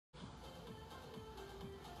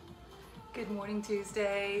Good morning,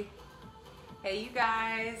 Tuesday. Hey, you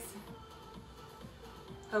guys.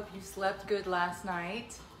 Hope you slept good last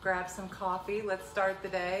night. Grab some coffee. Let's start the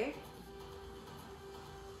day.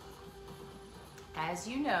 As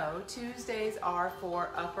you know, Tuesdays are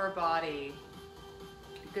for upper body.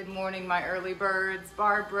 Good morning, my early birds.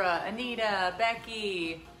 Barbara, Anita,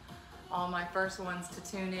 Becky. All my first ones to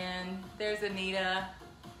tune in. There's Anita.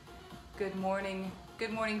 Good morning.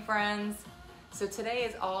 Good morning, friends. So today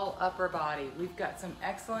is all upper body. We've got some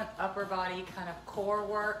excellent upper body kind of core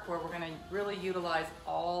work where we're gonna really utilize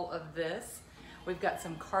all of this. We've got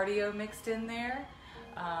some cardio mixed in there.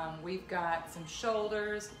 We've got some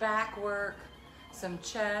shoulders, back work, some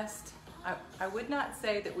chest. I would not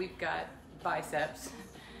say that we've got biceps,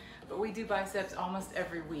 but we do biceps almost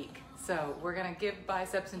every week. So we're gonna give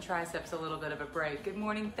biceps and triceps a little bit of a break. Good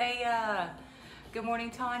morning, Thea. Good morning,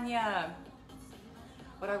 Tanya.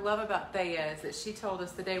 What I love about Thea is that she told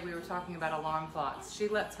us the day we were talking about alarm clocks, she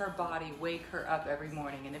lets her body wake her up every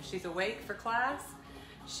morning. And if she's awake for class,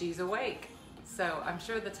 she's awake. So I'm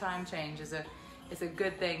sure the time change is a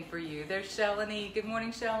good thing for you. There's Shalini. Good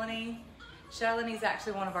morning, Shalini. Shalini's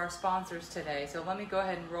actually one of our sponsors today. So let me go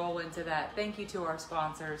ahead and roll into that. Thank you to our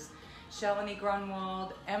sponsors, Shalini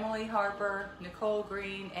Grunwald, Emily Harper, Nicole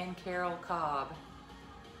Green, and Carol Cobb.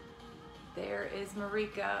 There is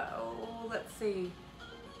Marika. Oh, let's see.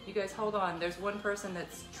 You guys hold on, there's one person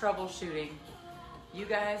that's troubleshooting. You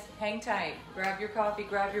guys hang tight, grab your coffee,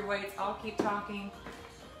 grab your weights, I'll keep talking.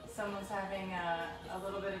 Someone's having a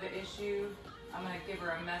little bit of an issue. I'm gonna give her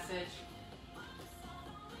a message.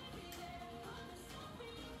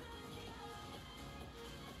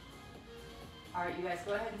 All right, you guys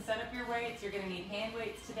go ahead and set up your weights. You're gonna need hand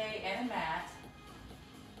weights today and a mat.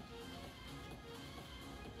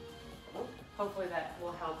 Hopefully that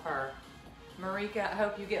will help her. Marika, I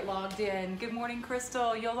hope you get logged in. Good morning,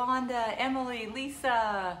 Crystal, Yolanda, Emily,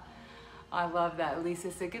 Lisa. I love that.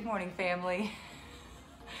 Lisa said, good morning, family.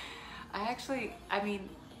 I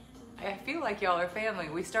feel like y'all are family.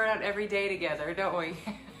 We start out every day together, don't we?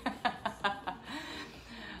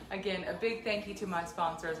 Again, a big thank you to my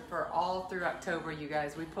sponsors for all through October, you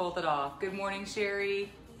guys. We pulled it off. Good morning,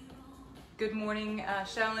 Sherry. Good morning,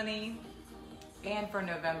 Shalini. And for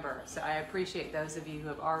November. So I appreciate those of you who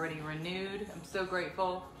have already renewed. I'm so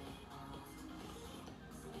grateful.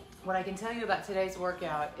 What I can tell you about today's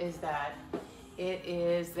workout is that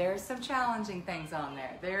there's some challenging things on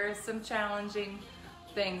there. There's some challenging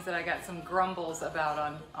things that I got some grumbles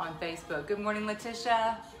about on Facebook. Good morning,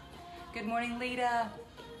 Letitia. Good morning, Lita.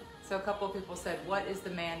 So a couple of people said, what is the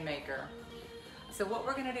man maker? So what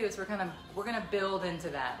we're gonna do is we're gonna build into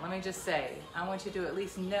that. Let me just say, I want you to at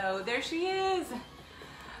least know, there she is.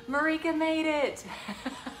 Marika made it.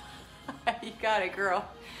 You got it, girl.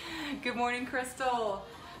 Good morning, Crystal.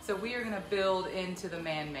 So we are gonna build into the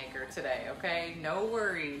man maker today, okay? No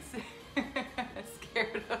worries.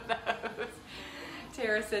 Scared of those.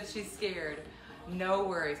 Tara said she's scared. No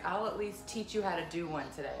worries, I'll at least teach you how to do one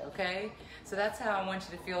today, okay? So that's how I want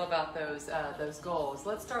you to feel about those goals.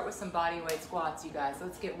 Let's start with some body weight squats, you guys.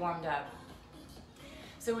 Let's get warmed up.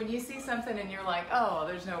 So when you see something and you're like, oh,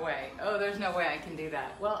 there's no way. Oh, there's no way I can do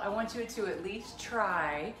that. Well, I want you to at least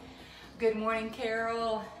try. Good morning,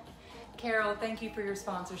 Carol. Carol, thank you for your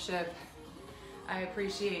sponsorship. I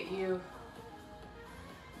appreciate you.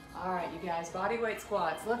 All right, you guys, body weight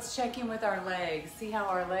squats. Let's check in with our legs, see how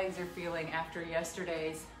our legs are feeling after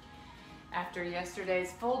yesterday's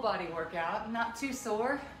full body workout. Not too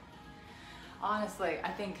sore. Honestly,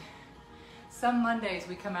 I think some Mondays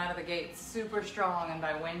we come out of the gate super strong and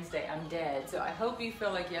by Wednesday I'm dead. So I hope you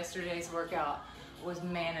feel like yesterday's workout was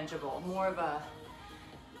manageable. More of a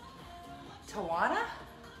Tawana?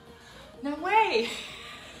 No way.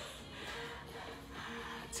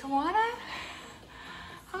 Tawana?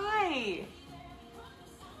 Hi.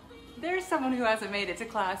 There's someone who hasn't made it to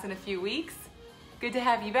class in a few weeks. Good to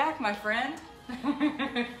have you back, my friend.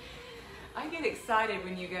 I get excited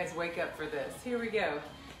when you guys wake up for this. Here we go.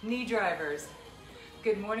 Knee drivers.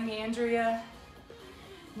 Good morning, Andrea.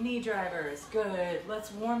 Knee drivers. Good.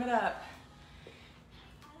 Let's warm it up.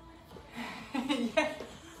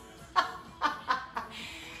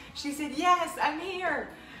 She said, yes, I'm here.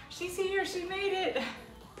 She's here. She made it.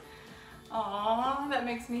 Aw, that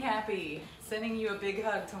makes me happy. Sending you a big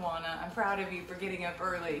hug, Tawana. I'm proud of you for getting up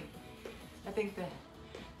early. I think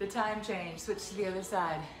the time change, switch to the other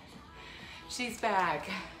side. She's back.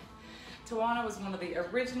 Tawana was one of the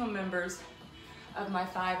original members of my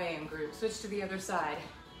 5 a.m. group. Switch to the other side.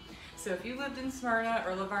 So if you lived in Smyrna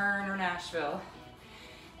or Laverne or Nashville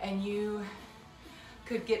and you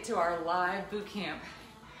could get to our live boot camp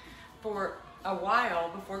for a while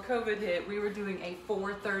before COVID hit, we were doing a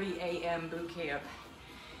 4:30 a.m. boot camp.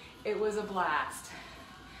 It was a blast.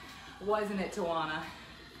 Wasn't it, Tawana?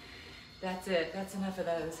 That's it. That's enough of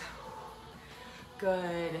those.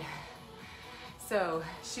 Good. So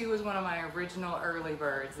she was one of my original early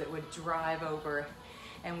birds that would drive over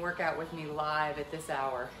and work out with me live at this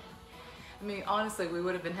hour. I mean, honestly, we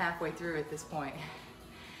would have been halfway through at this point.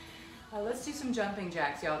 Let's do some jumping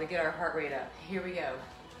jacks, y'all, to get our heart rate up. Here we go.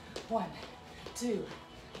 1, 2,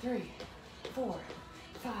 3, 4,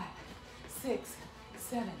 5, 6,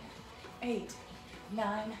 7, 8,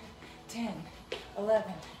 9, 10,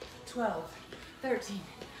 11, 12, 13,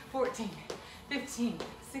 14, 15,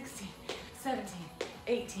 16, 17,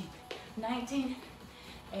 18, 19,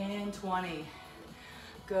 and 20.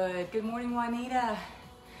 Good. Good morning, Juanita.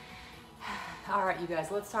 All right, you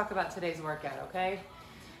guys, let's talk about today's workout, okay?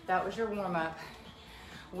 That was your warm-up.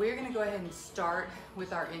 We're gonna go ahead and start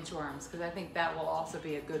with our inchworms because I think that will also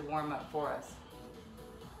be a good warm-up for us.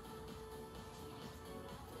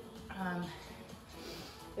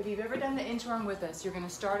 If you've ever done the inchworm with us, you're gonna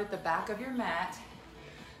start at the back of your mat.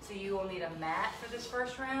 So you will need a mat for this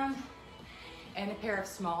first round and a pair of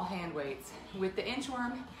small hand weights. With the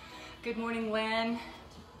inchworm, good morning, Len.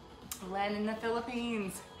 Len in the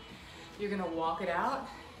Philippines. You're gonna walk it out.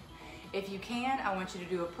 If you can, I want you to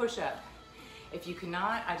do a push-up. If you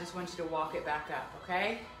cannot, I just want you to walk it back up,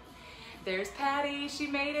 okay? There's Patty, she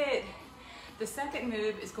made it. The second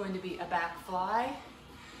move is going to be a back fly,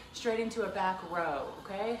 straight into a back row,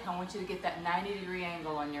 okay? I want you to get that 90-degree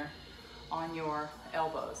angle on your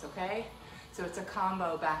elbows, okay? So it's a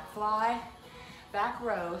combo back fly, back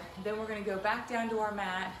row, then we're gonna go back down to our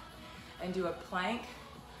mat and do a plank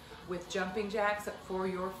with jumping jacks for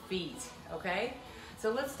your feet, okay? So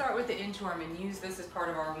let's start with the inchworm and use this as part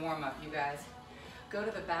of our warm-up, you guys. Go to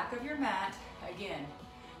the back of your mat. Again,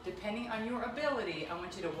 depending on your ability, I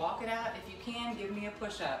want you to walk it out. If you can, give me a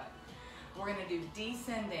push-up. We're gonna do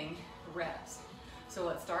descending reps. So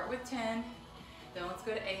let's start with 10, then let's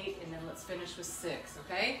go to 8, and then let's finish with 6,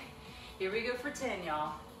 okay? Here we go for 10,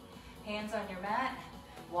 y'all. Hands on your mat,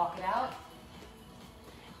 walk it out.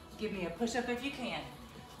 Give me a push-up if you can.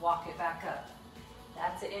 Walk it back up.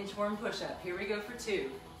 That's an inchworm push-up. Here we go for 2.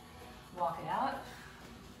 Walk it out.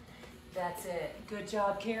 That's it. Good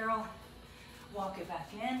job, Carol. Walk it back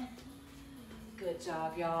in. Good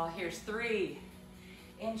job, y'all. Here's 3.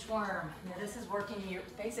 Inchworm. Now this is working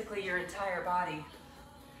basically your entire body.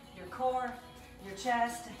 Your core, your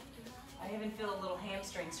chest. I even feel a little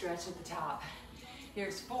hamstring stretch at the top.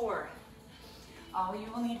 Here's 4. All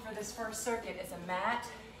you will need for this first circuit is a mat,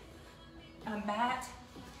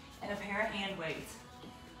 and a pair of hand weights.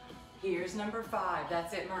 Here's number 5.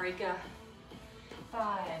 That's it, Marika.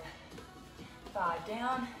 5. 5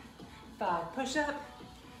 down. 5 push up.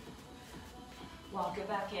 Walk it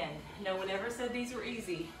back in. No one ever said these were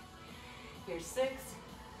easy. Here's 6.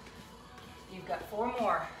 You've got 4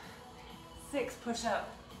 more. 6 push up.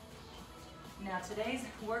 Now today's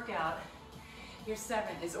workout, your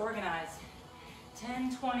 7 is organized.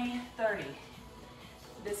 10, 20, 30.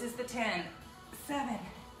 This is the 10. 7.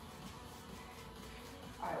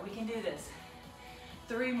 All right, we can do this.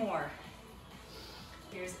 3 more.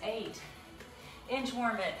 Here's 8.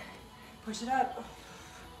 Inchworm it. Push it up.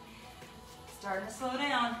 Starting to slow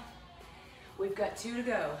down. We've got 2 to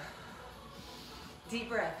go. Deep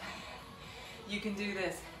breath. You can do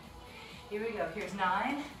this. Here we go. Here's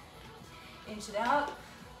 9. Inch it out.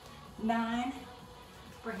 9.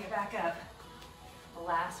 Bring it back up. The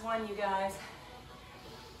last one, you guys.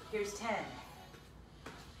 Here's 10.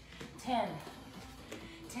 10.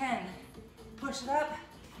 10. Push it up.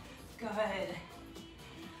 Go ahead.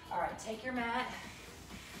 All right, take your mat.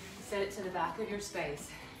 Set it to the back of your space.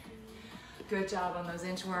 Good job on those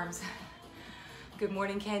inchworms. Good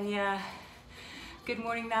morning, Kenya. Good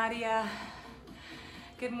morning, Nadia.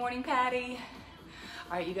 Good morning, Patty.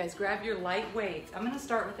 All right, you guys, grab your light weights. I'm gonna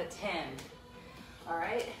start with a 10, all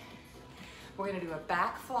right? We're gonna do a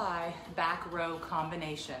back fly, back row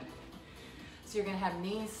combination. So you're gonna have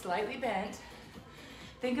knees slightly bent.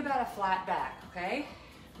 Think about a flat back, okay?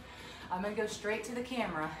 I'm gonna go straight to the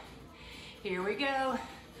camera. Here we go.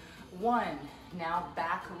 1, now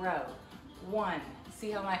back row. 1,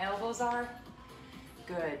 see how my elbows are?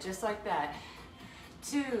 Good, just like that.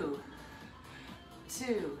 2,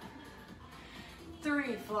 2,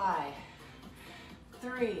 3, fly.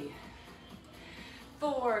 3,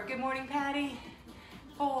 4, good morning, Patty.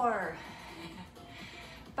 4,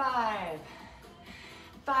 5,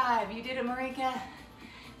 5, you did it, Marika.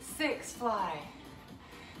 6, fly.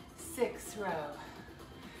 6 row.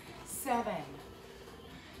 7,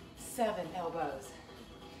 7 elbows.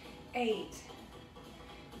 8,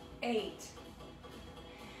 8,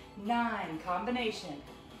 9, combination,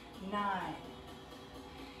 9,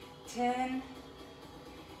 10,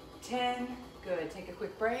 10, good. Take a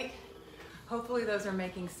quick break. Hopefully those are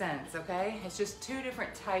making sense, okay? It's just 2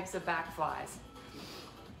 different types of back flies.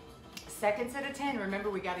 Second set of 10, remember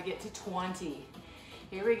we gotta get to 20.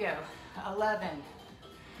 Here we go, 11,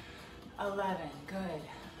 11, good.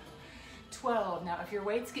 12, now if your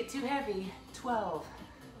weights get too heavy, 12,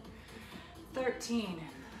 13,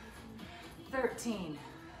 13,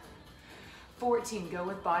 14, go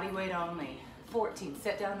with body weight only. 14,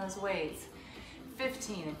 set down those weights.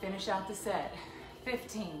 15, and finish out the set.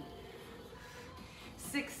 15,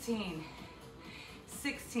 16,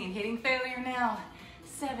 16, hitting failure now.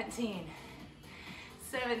 17,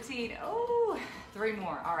 17, oh, 3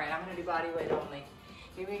 more. All right, I'm gonna do body weight only.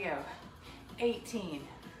 Here we go. 18,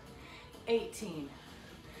 18,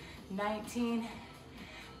 19,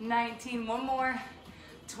 19, one more,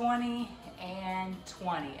 20, and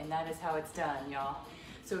 20, and that is how it's done, y'all.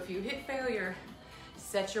 So if you hit failure,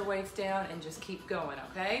 set your weights down and just keep going,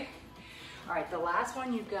 okay? All right, the last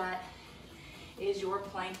one you've got is your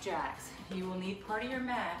plank jacks. You will need part of your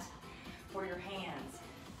mat for your hands.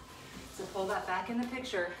 So pull that back in the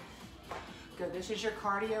picture. Good, this is your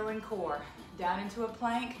cardio and core. Down into a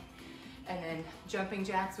plank, and then jumping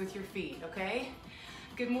jacks with your feet, okay?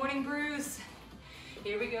 Good morning, Bruce.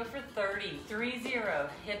 Here we go for 30, 3-0,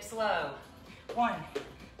 hips low. 1,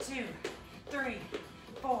 2, 3,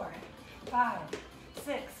 4, 5,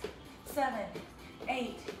 6, 7,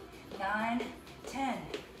 8, 9, 10,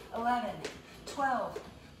 11, 12,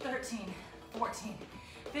 13, 14,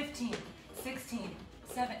 15, 16,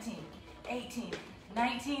 17, 18,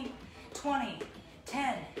 19, 20,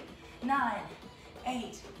 10, 9,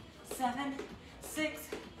 8, 7, 6,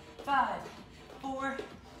 5, 4,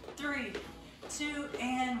 3, 2,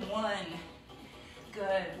 and 1.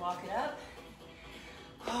 Good, walk it up.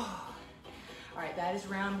 All right, that is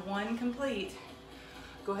round 1 complete.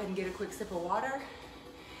 Go ahead and get a quick sip of water.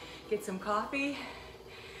 Get some coffee.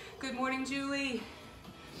 Good morning, Julie.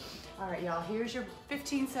 All right, y'all, here's your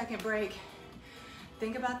 15-second break.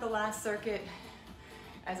 Think about the last circuit.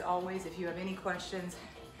 As always, if you have any questions,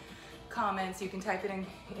 comments, you can type it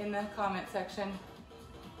in the comment section.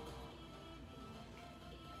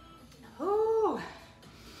 Ooh,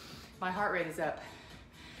 my heart rate is up.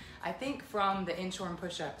 I think from the inchworm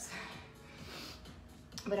push-ups.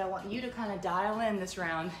 But I want you to kind of dial in this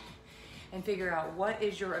round and figure out what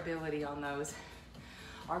is your ability on those.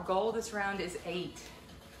 Our goal this round is 8.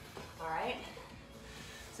 All right?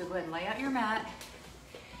 So go ahead and lay out your mat.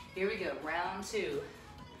 Here we go, round 2.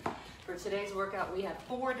 For today's workout, we have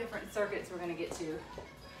 4 different circuits we're gonna get to.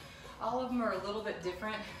 All of them are a little bit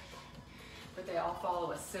different, but they all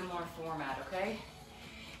follow a similar format, okay?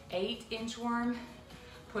 8 inchworm,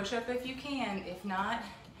 push up if you can. If not,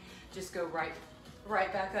 just go right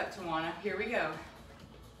back up, Tawana. Here we go.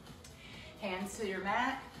 Hands to your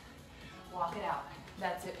mat, walk it out.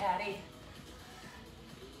 That's it, Patty.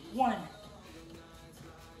 1,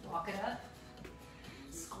 walk it up.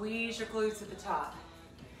 Squeeze your glutes at the top.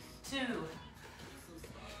 2,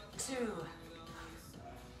 2,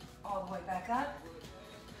 all the way back up.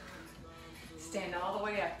 Stand all the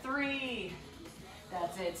way up. 3,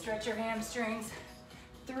 that's it, stretch your hamstrings.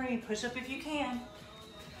 3, push up if you can.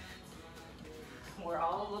 We're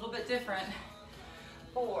all a little bit different.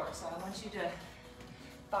 4, so I want you to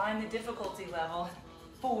find the difficulty level.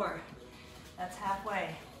 4, that's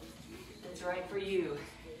halfway. That's right for you.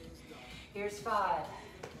 Here's 5,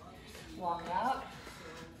 walk it out.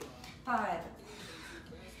 5,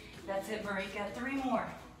 that's it, Marika. 3 more.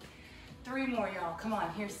 3 more, y'all, come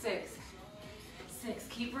on, here's 6. 6,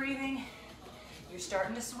 keep breathing. You're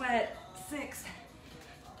starting to sweat. 6,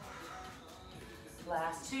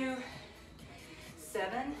 last 2,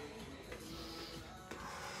 7,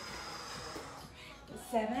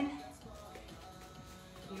 7,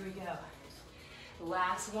 here we go.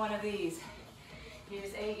 Last one of these.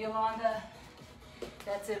 Here's 8, Yolanda.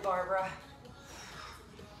 That's it, Barbara.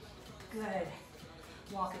 Good.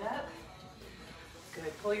 Walk it up.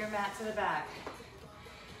 Good. Pull your mat to the back.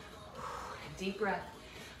 Deep breath.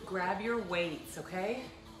 Grab your weights, okay?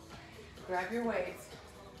 Grab your weights.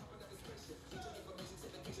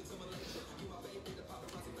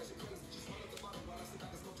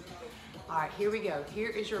 All right, here we go. Here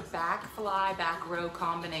is your back fly, back row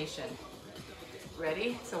combination.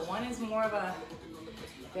 Ready? So one is more of a,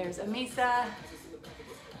 there's a Misa.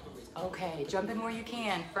 Okay, jump in where you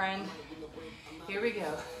can, friend. Here we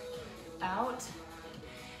go. Out,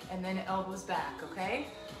 and then elbows back, okay?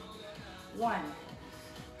 1,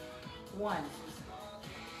 1,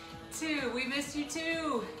 2, we missed you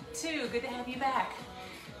 2, 2, good to have you back.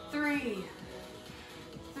 3,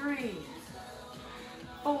 3,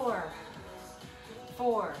 4,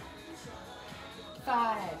 4,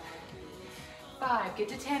 5, 5, get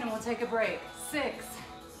to 10 and we'll take a break. 6,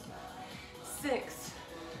 6,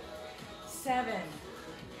 7,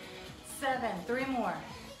 7, 3 more.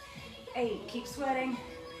 8, keep sweating.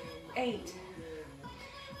 8,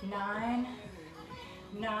 9,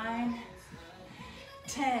 9,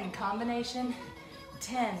 10, combination,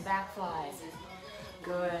 10, back flies.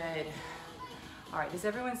 Good. All right, does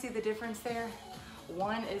everyone see the difference there?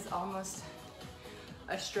 One is almost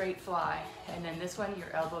a straight fly, and then this one,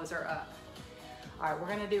 your elbows are up. All right, we're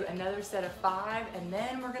gonna do another set of 5, and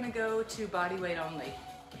then we're gonna go to body weight only.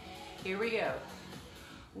 Here we go.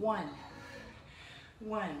 1,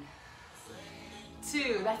 1,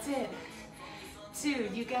 2, that's it. 2,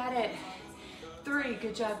 you got it. 3,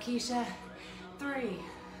 good job, Keisha. 3,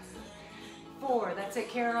 4, that's it,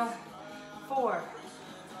 Carol. 4,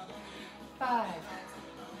 5,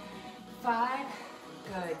 5,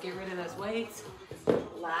 good, get rid of those weights.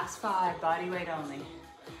 Last 5, body weight only.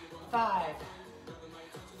 5,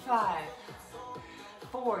 5,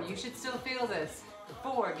 4, you should still feel this.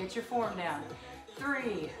 4, get your form down.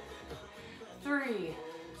 3, 3,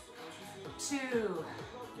 2,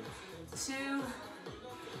 2,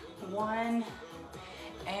 1,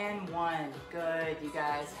 and 1. Good, you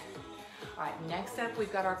guys. All right, next up,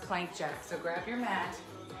 we've got our plank jack. So grab your mat.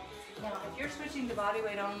 Now, if you're switching to body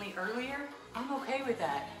weight only earlier, I'm okay with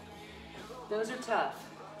that. Those are tough.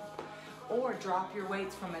 Or drop your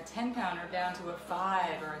weights from a 10-pounder down to a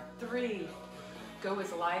 5 or a 3. Go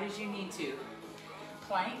as light as you need to.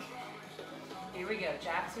 Plank. Here we go,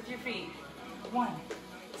 jacks with your feet. 1,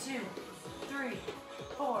 2, 3,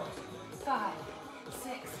 4, 5,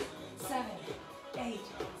 6, 7, 8,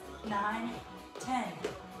 9, 10,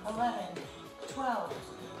 11, 12,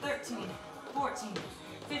 13, 14,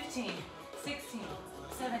 15, 16,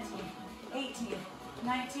 17, 18,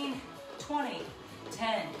 19, 20,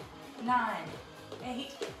 10, 9,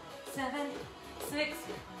 8, 7, 6,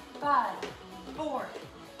 5, 4,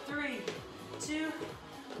 3, 2,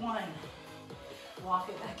 1. Walk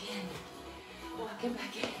it back in. Walk it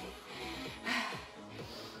back in.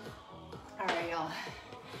 All right, y'all.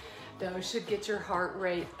 Those should get your heart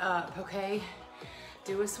rate up, okay?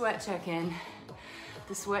 Do a sweat check-in.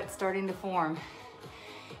 The sweat's starting to form.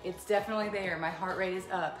 It's definitely there. My heart rate is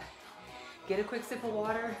up. Get a quick sip of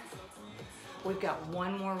water. We've got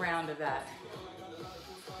one more round of that.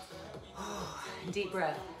 Deep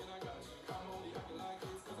breath.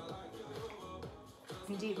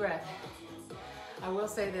 Deep breath. I will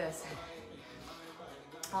say this.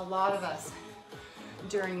 A lot of us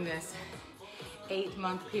during this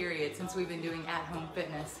 8-month period since we've been doing at-home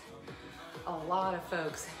fitness, a lot of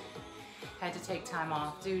folks had to take time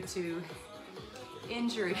off due to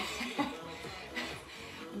injury.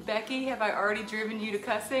 Becky, have I already driven you to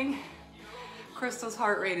cussing? Crystal's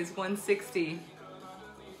heart rate is 160.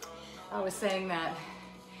 I was saying that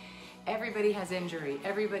everybody has injury.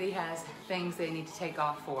 Everybody has things they need to take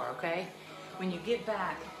off for, okay? When you get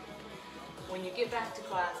back to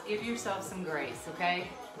class, give yourself some grace, okay?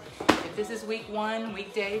 If this is week 1,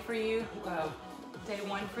 weekday for you, day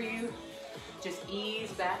 1 for you, just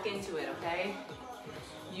ease back into it, okay?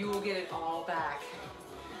 You will get it all back.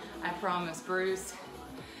 I promise, Bruce,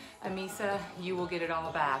 Amisa, you will get it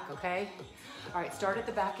all back, okay? All right, start at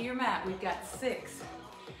the back of your mat. We've got 6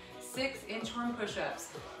 inchworm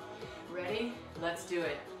push-ups. Ready? Let's do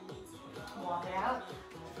it. Walk it out,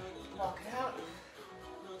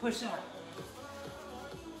 push up.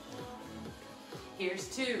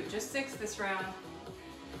 Here's 2, just 6 this round.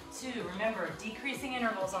 2, remember, decreasing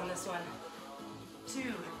intervals on this one.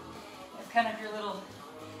 2, that's kind of your little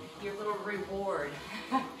reward.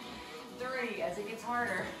 3, as it gets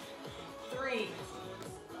harder. 3,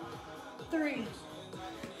 3,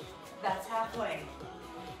 that's halfway.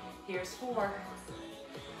 Here's 4,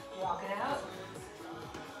 walk it out.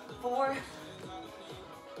 4,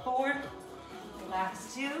 4,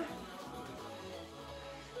 last 2.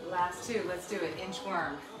 Last 2, let's do it.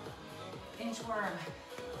 Inchworm. Inchworm.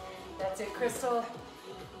 That's it, Crystal.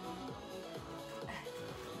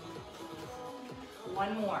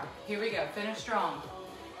 1 more. Here we go. Finish strong.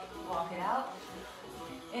 Walk it out.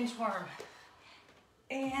 Inchworm.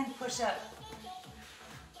 And push up.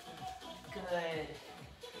 Good.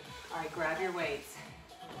 All right, grab your weights.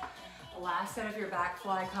 Last set of your back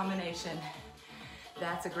fly combination.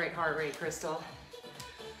 That's a great heart rate, Crystal.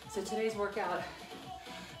 So today's workout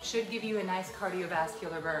should give you a nice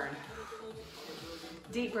cardiovascular burn.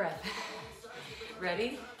 Deep breath.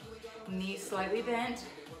 Ready? Knees slightly bent.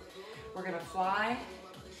 We're gonna fly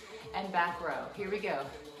and back row. Here we go.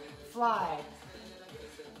 Fly,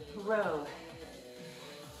 row,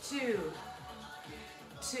 2,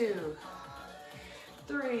 2,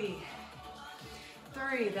 3,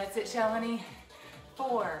 3. That's it, Shalini.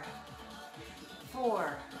 4,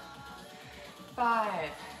 4, 5,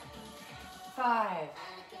 5,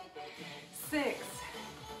 6,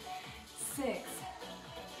 6,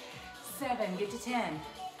 7. Get to 10.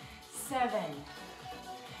 7,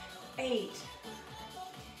 8,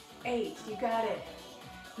 8. You got it.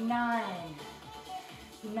 9,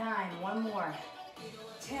 9. One more.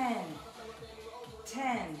 10,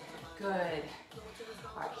 10. Good.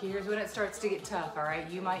 All right, here's when it starts to get tough, all right?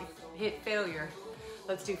 You might hit failure.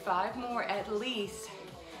 Let's do 5 more at least,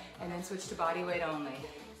 and then switch to body weight only.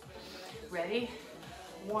 Ready?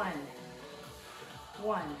 1,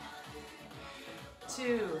 1,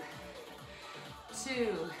 2,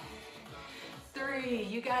 2, 3.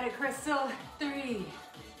 You got it, Crystal. 3,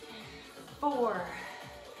 4,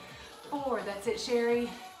 4. That's it, Sherry.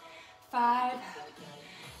 5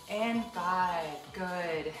 and 5.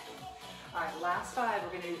 Good. All right, last 5.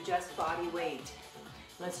 We're gonna do just body weight.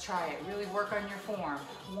 Let's try it. Really work on your form.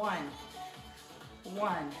 1,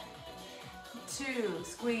 1, 2.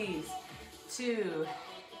 Squeeze. 2,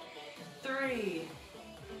 3,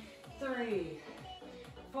 3,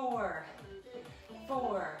 4,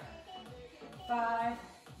 4, 5,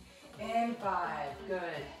 and 5. Good.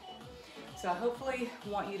 So I hopefully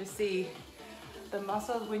want you to see the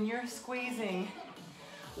muscles when you're squeezing,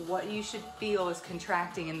 what you should feel is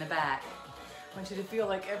contracting in the back. I want you to feel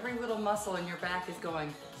like every little muscle in your back is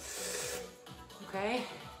going, okay?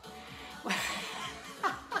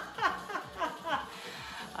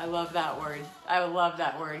 I love that word. I love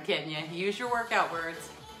that word, Kenya. Use your workout words,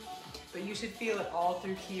 but you should feel it all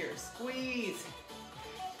through here. Squeeze.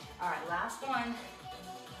 All right, last one.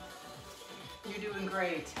 You're doing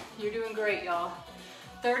great. You're doing great, y'all.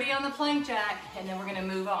 30 on the plank jack, and then we're gonna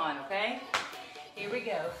move on, okay? Here we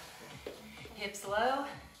go. Hips low.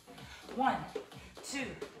 1, 2,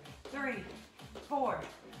 3, 4,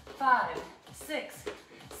 5, 6,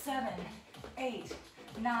 7, 8,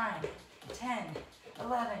 9, 10,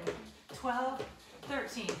 11, 12,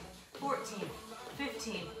 13, 14,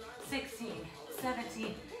 15, 16,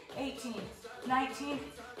 17, 18, 19,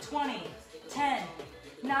 20, 10,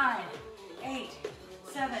 9, 8,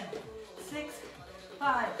 7, 6,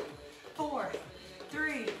 5, 4,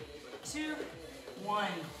 3, 2, 1.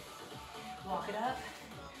 Walk it up.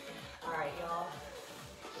 All right, y'all.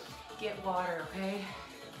 Get water, okay?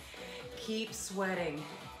 Keep sweating.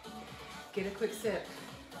 Get a quick sip.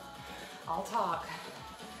 I'll talk.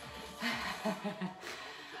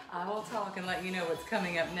 I will talk and let you know what's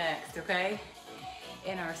coming up next, okay?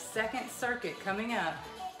 In our second circuit coming up.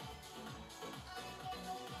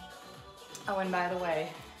 Oh, and by the way,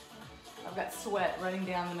 I've got sweat running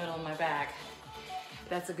down the middle of my back.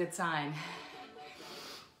 That's a good sign.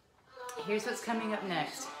 Here's what's coming up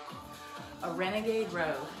next. A renegade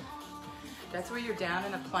row. That's where you're down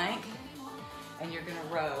in a plank and you're gonna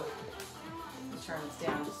row. Let me turn this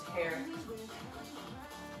down just a hair.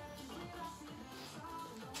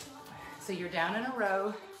 So you're down in a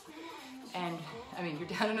row, you're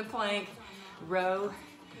down in a plank, row,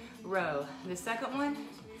 row. The second one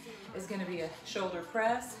is gonna be a shoulder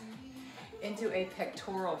press into a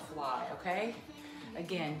pectoral fly, okay?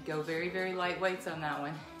 Again, go very, very light weights on that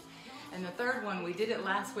one. And the third one, we did it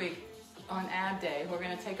last week on ab day. We're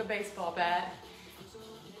gonna take a baseball bat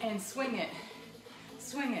and swing it,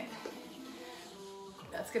 swing it.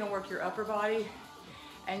 That's gonna work your upper body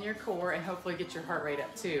and your core and hopefully get your heart rate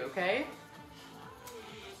up too, okay?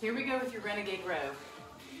 Here we go with your renegade row.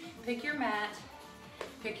 Pick your mat,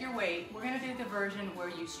 pick your weight. We're gonna do the version where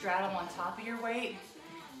you straddle on top of your weight,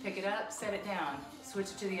 pick it up, set it down, switch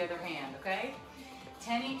it to the other hand, okay?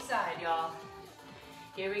 10 each side, y'all.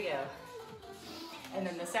 Here we go. And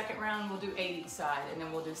then the second round, we'll do 8 each side, and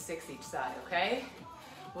then we'll do 6 each side, okay?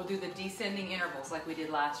 We'll do the descending intervals like we did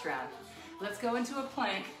last round. Let's go into a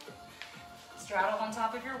plank. Straddle on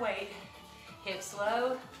top of your weight, hips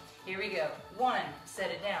low. Here we go. 1,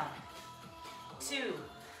 set it down. 2,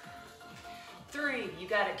 3, you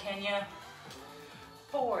got it, Kenya.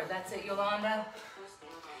 4, that's it, Yolanda.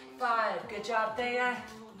 5, good job, Thea.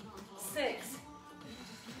 6,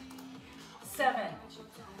 7,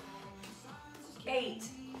 8,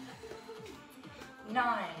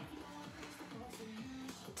 9,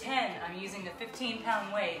 10, I'm using the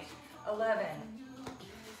 15-pound weight. 11,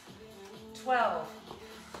 12,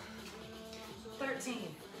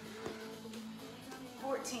 13,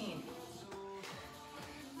 14,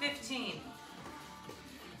 15,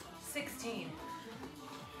 16,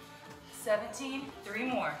 17, 3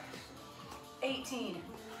 more. 18,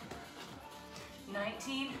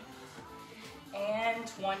 19, and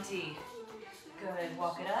 20. Good,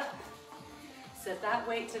 walk it up. Set that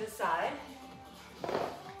weight to the side,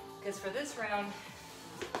 because for this round,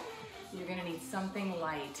 you're gonna need something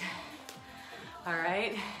light. All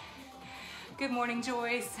right? Good morning,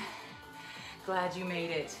 Joyce. Glad you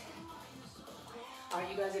made it. All right,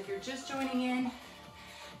 you guys, if you're just joining in,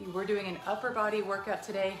 we're doing an upper body workout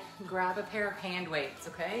today. Grab a pair of hand weights,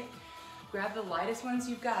 okay? Grab the lightest ones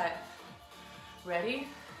you've got. Ready?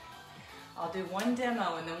 I'll do one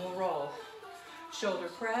demo and then we'll roll. Shoulder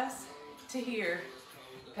press to here,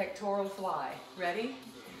 pectoral fly. Ready?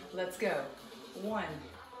 Let's go. 1,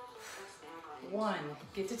 1,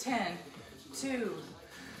 get to 10, 2,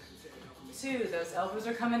 2, those elbows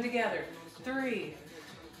are coming together. 3,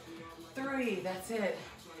 3, that's it.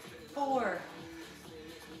 4,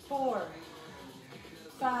 4,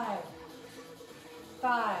 5,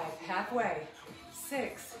 5, halfway.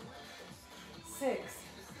 6, 6,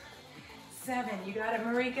 7, you got it,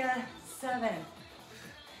 Marika. 7,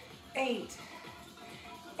 8,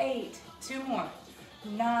 8, 2 more.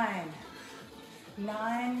 9,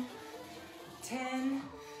 9, 10,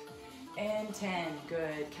 and 10.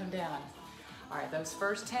 Good, come down. All right, those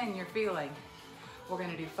first 10 you're feeling. We're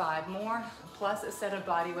gonna do 5 more, plus a set of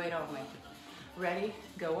body weight only. Ready,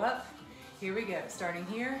 go up. Here we go, starting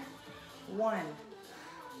here. 1,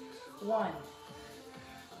 1,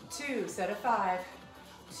 2, set of 5,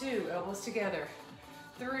 2, elbows together.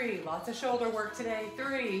 3, lots of shoulder work today.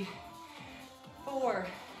 3, 4,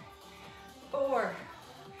 4,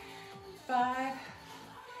 5,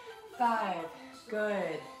 5,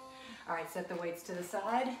 good. All right, set the weights to the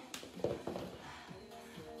side.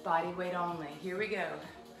 Body weight only, here we go.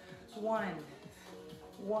 1,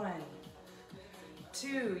 1,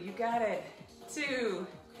 2, you got it. 2,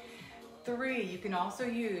 3, you can also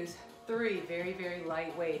use 3, very, very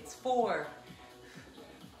light weights. 4,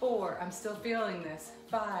 4, I'm still feeling this.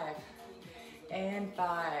 5, and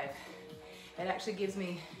 5. It actually gives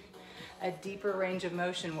me a deeper range of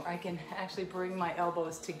motion where I can actually bring my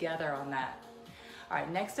elbows together on that. All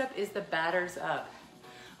right, next up is the batters up.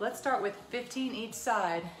 Let's start with 15 each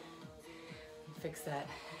side. Fix that.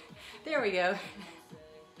 There we go.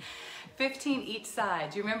 15 each side.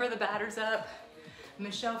 Do you remember the batters up?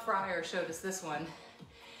 Michelle Fryer showed us this one.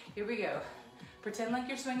 Here we go. Pretend like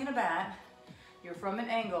you're swinging a bat. You're from an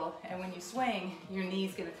angle, and when you swing, your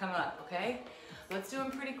knee's gonna come up, okay? Let's do them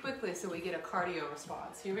pretty quickly so we get a cardio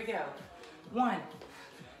response. Here we go. 1,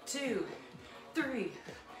 2, 3,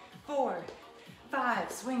 4,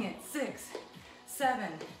 5, swing it. 6,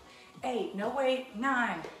 7, 8, no weight.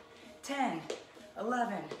 9, 10,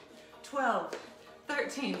 11, 12,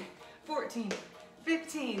 13, 14,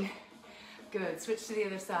 15. Good, switch to the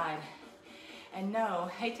other side. And no,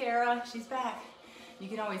 hey Tara, she's back. You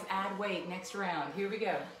can always add weight next round. Here we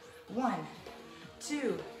go. 1,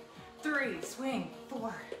 2, 3, swing.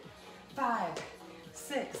 4, 5,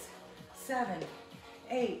 6, 7,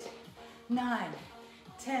 8, 9,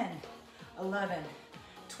 10, 11,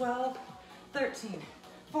 12, 13,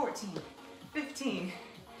 14, 15.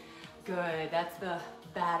 Good, that's the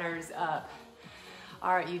batters up.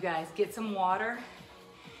 All right, you guys, get some water.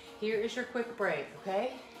 Here is your quick break,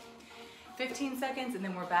 okay? 15 seconds and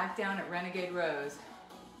then we're back down at Renegade Rows.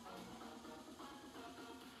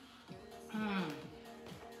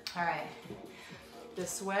 All right, the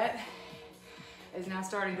sweat is now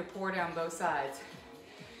starting to pour down both sides.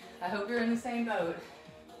 I hope you're in the same boat.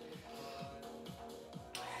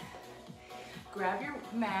 Grab your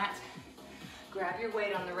mat, grab your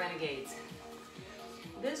weight on the Renegades.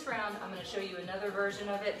 This round, I'm gonna show you another version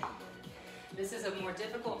of it. This is a more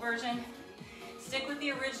difficult version. Stick with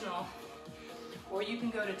the original, or you can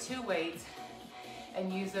go to 2 weights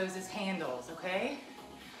and use those as handles, okay?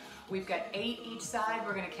 We've got 8 each side.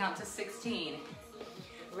 We're gonna count to 16.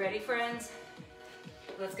 Ready, friends?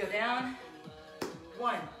 Let's go down.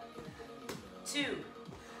 1, 2,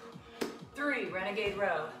 3, Renegade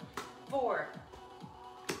row. 4,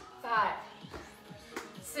 5,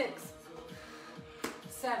 6,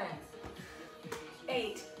 7,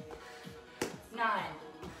 8, 9,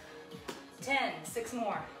 10, 6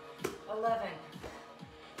 more, 11,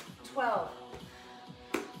 12,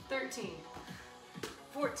 13,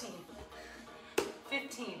 14,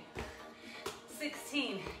 15,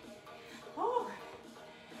 16. Woo.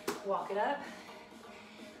 Walk it up.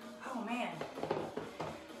 Oh man,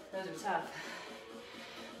 those are tough.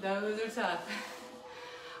 Those are tough.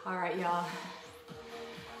 All right, y'all.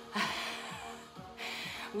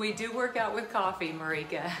 We do work out with coffee,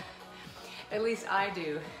 Marika. At least I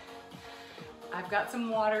do. I've got some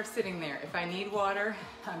water sitting there. If I need water,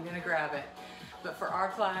 I'm gonna grab it. But for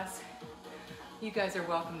our class, you guys are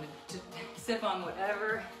welcome to sip on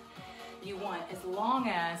whatever you want, as long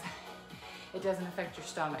as it doesn't affect your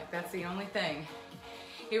stomach. That's the only thing.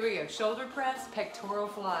 Here we go, shoulder press, pectoral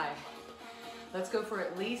fly. Let's go for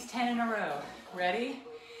at least 10 in a row. Ready?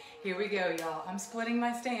 Here we go, y'all. I'm splitting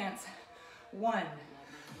my stance. 1,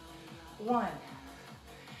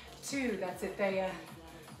 2, that's it, Thea.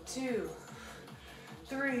 2,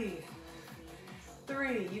 3,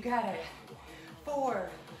 you got it. 4,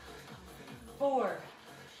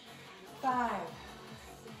 5,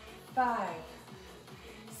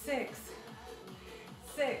 6,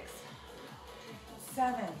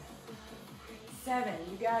 7,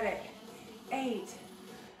 you got it. 8,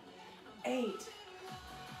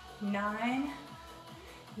 9,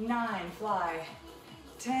 fly.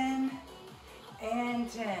 10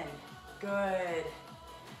 and 10. Good.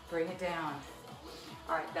 Bring it down.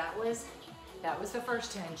 All right, that was the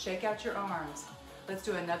first 10. Shake out your arms. Let's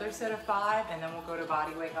do another set of 5 and then we'll go to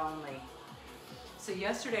body weight only. So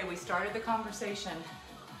yesterday we started the conversation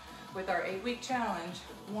with our 8-week challenge.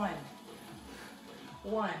 1,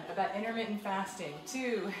 about intermittent fasting.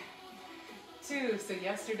 2, so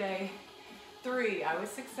yesterday, 3, I was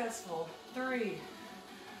successful. 3,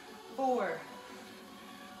 4,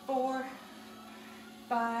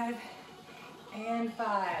 5, and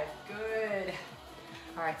 5. Good.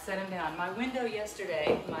 All right, set them down. My window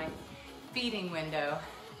yesterday, my feeding window,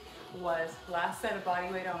 was last set of body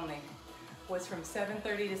weight only, was from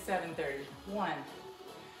 7:30 to 7:30. 1,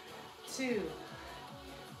 2,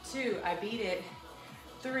 I beat it.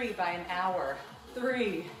 3 by an hour.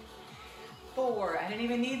 3, 4, I didn't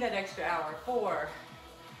even need that extra hour. 4,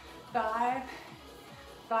 5,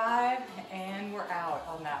 and we're out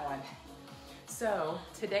on that one. So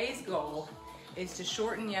today's goal is to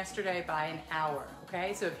shorten yesterday by an hour,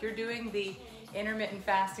 okay? So if you're doing the intermittent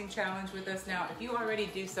fasting challenge with us now, if you already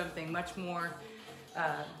do something much more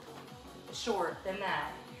short than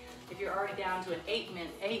that, if you're already down to an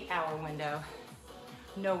 8-hour window,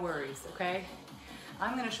 no worries, okay?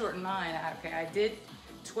 I'm gonna shorten mine. Okay, I did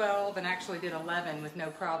 12 and actually did 11 with no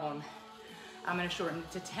problem. I'm gonna shorten it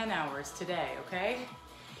to 10 hours today, okay?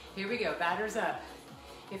 Here we go, batters up.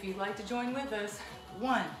 If you'd like to join with us,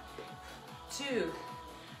 1, 2,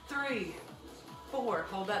 3, 4,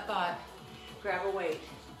 hold that thought. Grab a weight.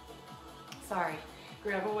 Sorry,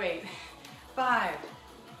 grab a weight. 5,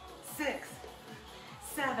 6,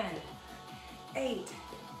 7, 8,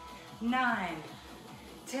 9,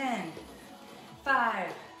 10,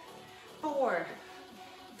 5, 4,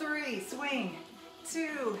 3, swing,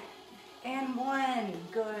 2, and 1.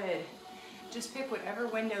 Good. Just pick whatever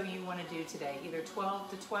window you want to do today, either 12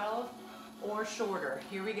 to 12 or shorter.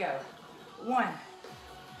 Here we go. 1,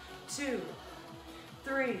 2,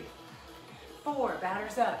 3, 4,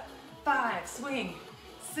 batters up. 5, swing.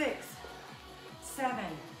 6,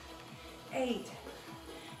 7, 8,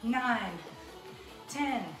 9,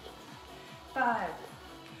 10, 5,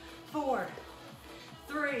 4,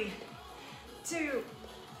 3, 2,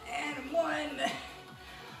 and 1.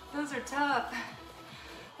 Those are tough.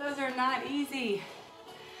 Those are not easy.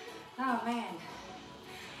 Oh man.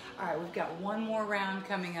 All right, we've got one more round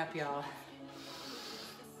coming up, y'all.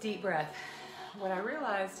 Deep breath. What I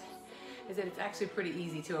realized is that it's actually pretty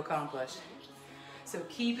easy to accomplish. So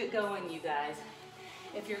keep it going, you guys.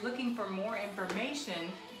 If you're looking for more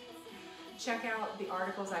information, check out the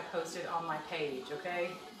articles I posted on my page,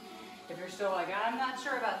 okay? If you're still like, I'm not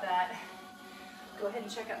sure about that, go ahead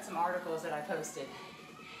and check out some articles that I posted.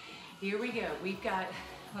 Here we go. We've got,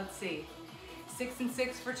 let's see, 6 and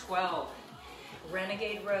 6 for 12.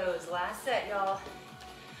 Renegade rows. Last set, y'all.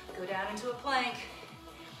 Go down into a plank.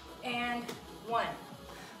 And 1,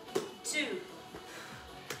 2,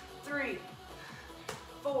 3,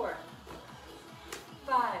 4,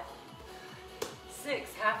 5,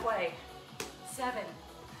 6, halfway. 7,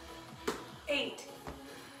 8,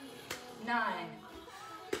 9,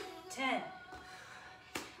 10,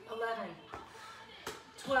 11,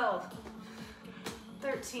 12,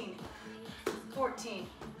 13, 14,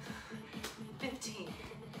 15,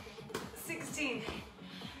 16.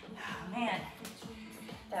 Oh man,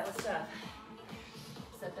 that was tough.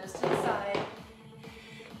 Set those to the side.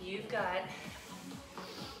 You've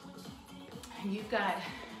got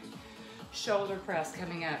shoulder press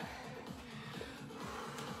coming up.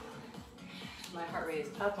 My heart rate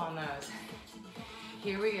is up on those.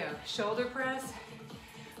 Here we go, shoulder press.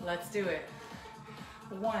 Let's do it.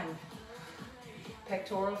 1,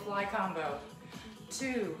 pectoral fly combo.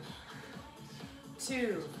 2,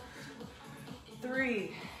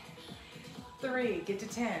 3, get to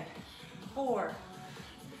 10. 4,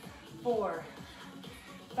 4,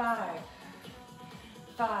 5,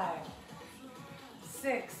 5,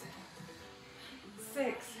 6,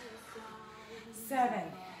 6, 7,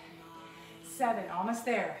 7, almost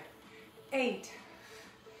there. 8,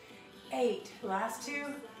 8, last 2,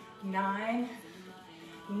 9,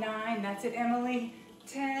 9, that's it, Emily.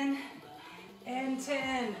 10, and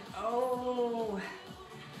 10. Oh.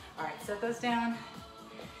 All right, set those down.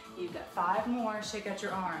 You've got 5 more. Shake out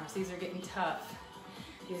your arms. These are getting tough.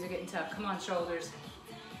 These are getting tough. Come on, shoulders.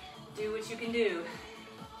 Do what you can do.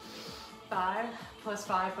 5 plus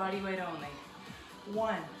 5 body weight only.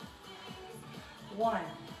 1, 1,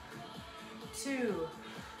 2,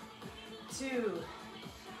 2,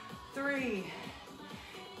 3,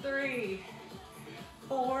 3,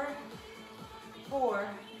 4, 4,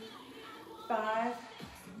 5,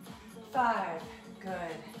 5. Good.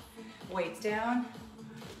 Weights down.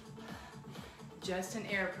 Just an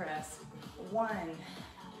air press. 1,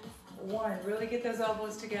 1. Really get those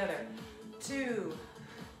elbows together. 2,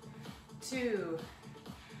 2,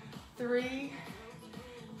 3,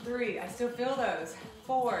 3. I still feel those.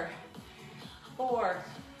 4, 4,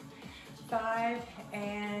 5,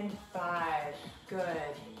 and 5.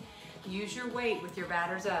 Good. Use your weight with your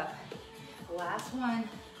batters up. Last one.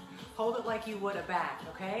 Hold it like you would a back,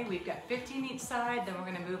 okay? We've got 15 each side, then we're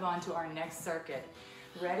gonna move on to our next circuit.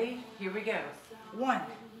 Ready? Here we go. 1,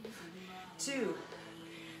 2,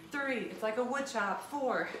 3. It's like a wood chop.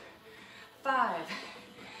 4, 5,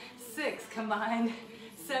 6, combined.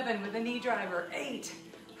 7 with a knee driver. 8,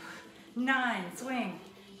 9, swing.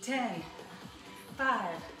 10,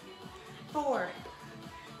 5, 4,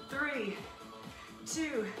 3,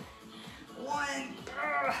 2, 1.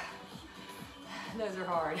 Ugh. Those are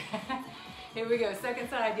hard. Here we go. Second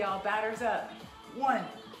side, y'all. Batters up. 1,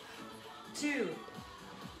 2,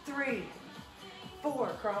 3, 4.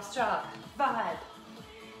 Cross chop. 5,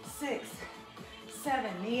 6,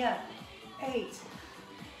 7. Knee up. 8,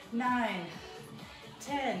 9,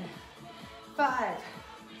 10, 5,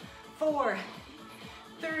 4,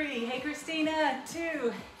 3. Hey, Christina.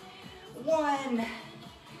 2, 1.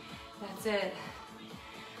 That's it.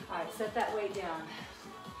 All right, set that weight down.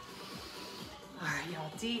 All right,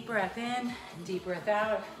 y'all, deep breath in, deep breath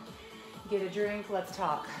out. Get a drink, let's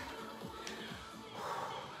talk.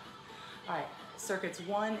 All right, circuits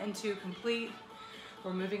 1 and 2 complete.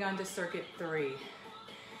 We're moving on to circuit 3.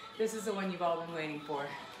 This is the one you've all been waiting for.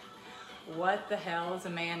 What the hell is a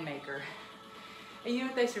man maker? And you know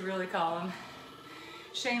what they should really call him?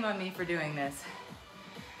 Shame on me for doing this.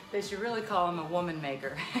 They should really call him a woman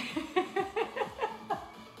maker.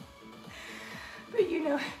 But you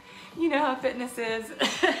know how fitness is.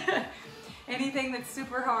 Anything that's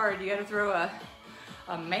super hard, you gotta throw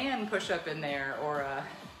a man push-up in there or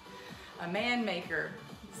a man maker.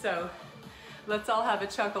 So let's all have a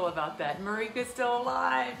chuckle about that. Marika's still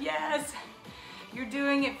alive, yes! You're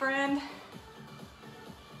doing it, friend.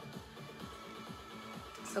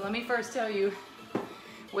 So let me first tell you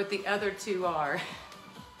what the other 2 are.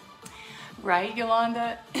 Right,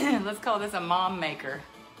 Yolanda? Let's call this a mom maker.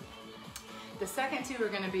 The second 2 are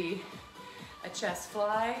gonna be a chest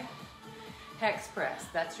fly, hex press.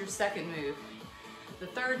 That's your second move. The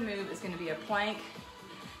third move is gonna be a plank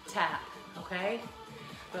tap, okay?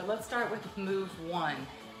 But let's start with move 1.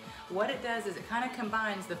 What it does is it kind of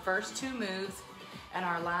combines the first 2 moves and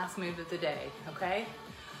our last move of the day, okay?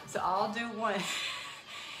 So I'll do one.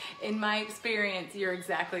 In my experience, you're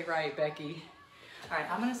exactly right, Becky. All right,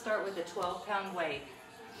 I'm gonna start with a 12-pound weight.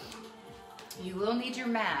 You will need your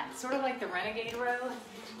mat, sort of like the renegade row.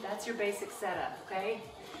 That's your basic setup, okay?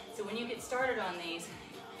 So when you get started on these,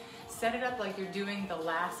 set it up like you're doing the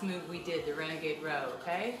last move we did, the renegade row,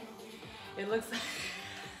 okay? It looks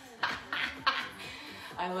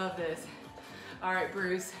I love this. All right,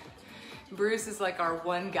 Bruce. Bruce is like our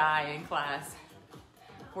one guy in class.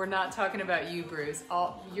 We're not talking about you, Bruce.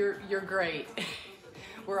 You're great.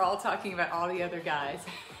 We're all talking about all the other guys.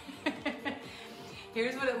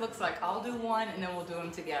 Here's what it looks like. I'll do one and then we'll do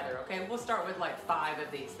them together, okay? We'll start with like 5 of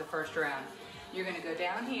these, the first round. You're gonna go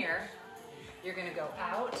down here, you're gonna go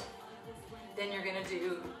out, then you're gonna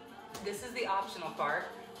do, this is the optional part,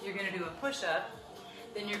 you're gonna do a push-up,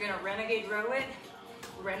 then you're gonna renegade row it,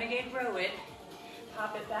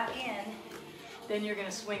 pop it back in, then you're gonna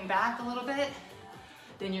swing back a little bit,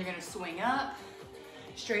 then you're gonna swing up,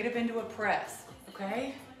 straight up into a press,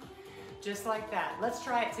 okay? Just like that. Let's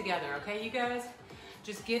try it together, okay, you guys?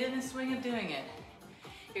 Just get in the swing of doing it.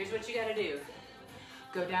 Here's what you gotta do.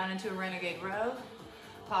 Go down into a renegade row,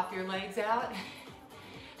 pop your legs out,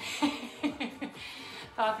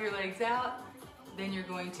 pop your legs out, then you're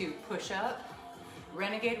going to push up,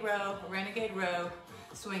 renegade row,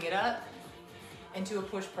 swing it up into a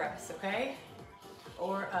push press, okay?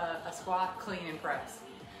 Or a squat, clean and press.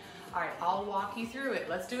 All right, I'll walk you through it.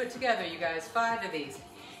 Let's do it together, you guys. 5 of these.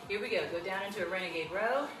 Here we go. Go down into a renegade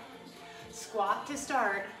row. Squat to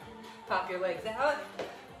start. Pop your legs out.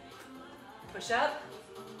 Push up.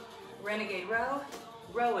 Renegade row.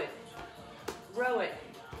 Row it. Row it.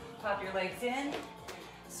 Pop your legs in.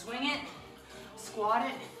 Swing it. Squat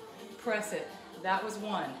it. Press it. That was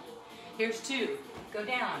 1. Here's 2. Go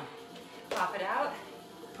down. Pop it out.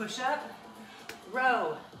 Push up.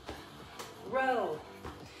 Row. Row.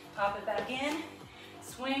 Pop it back in.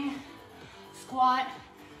 Swing. Squat.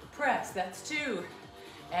 Press. That's 2.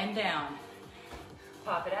 And down.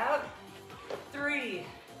 Pop it out. 3.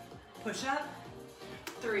 Push up.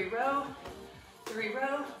 3 row. 3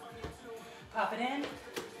 row. Pop it in.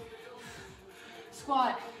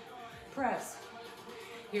 Squat. Press.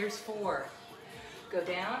 Here's 4. Go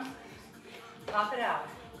down. Pop it out.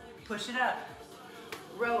 Push it up.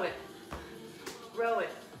 Row it. Row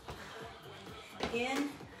it. In.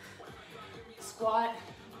 Squat.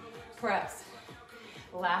 Press.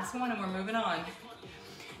 Last one and we're moving on.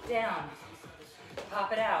 Down.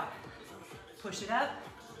 Pop it out. Push it up.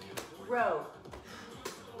 Row.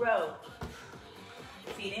 Row.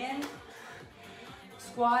 Feet in.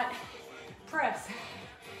 Squat. Press.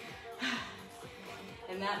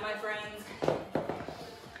 And that, my friends,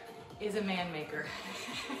 is a man maker.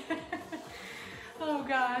 Oh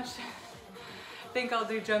gosh. Think I'll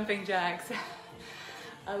do jumping jacks.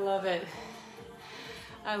 I love it.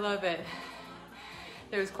 I love it.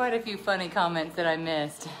 There was quite a few funny comments that I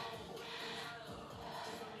missed.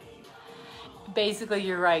 Basically,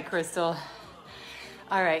 you're right, Crystal.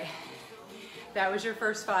 All right, that was your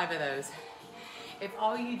first 5 of those. If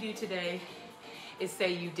all you do today is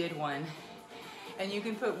say you did one, and you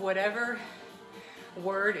can put whatever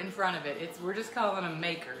word in front of it, we're just calling them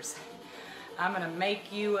makers. I'm gonna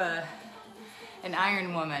make you an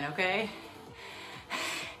iron woman, okay?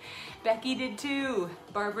 Becky did too.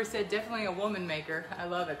 Barbara said definitely a woman maker. I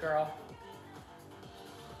love it, girl.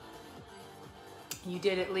 You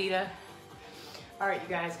did it, Lita. All right, you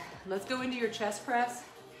guys, let's go into your chest press.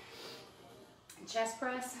 Chest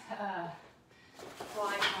press,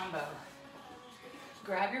 fly combo.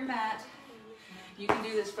 Grab your mat. You can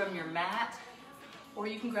do this from your mat, or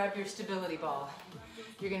you can grab your stability ball.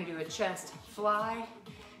 You're gonna do a chest fly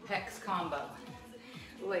hex combo.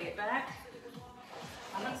 Lay it back.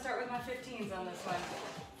 I'm gonna start with my 15s on this one.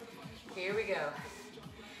 Here we go.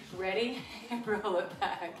 Ready? Roll it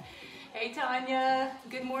back. Hey, Tanya.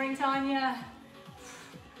 Good morning, Tanya.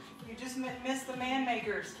 You just missed the man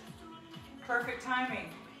makers. Perfect timing.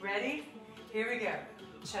 Ready? Here we go.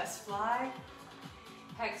 Chest fly,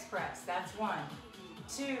 hex press. That's 1,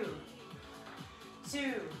 2,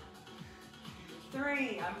 2,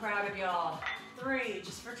 3. I'm proud of y'all. 3,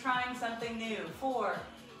 just for trying something new. 4,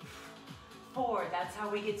 4. That's how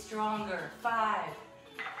we get stronger. 5,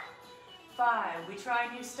 5. We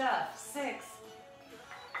try new stuff. 6,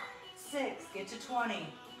 6. Get to 20.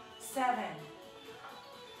 7,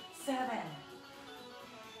 7.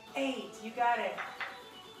 8. You got it.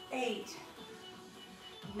 8,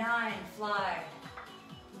 9. Fly.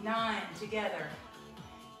 9 together.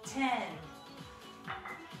 10,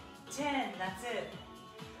 10. That's it.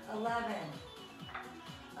 11,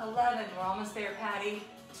 11. We're almost there, Patty.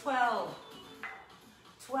 12,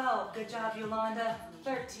 12. Good job, Yolanda.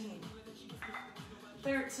 13,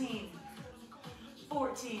 13.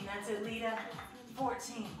 14. That's it, Lita.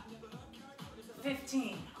 14,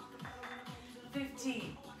 15,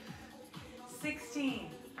 15. 16,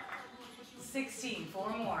 16. 4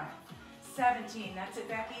 more. 17. That's it,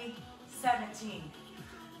 Becky. 17,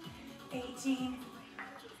 18,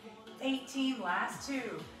 18. Last 2.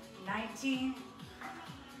 19,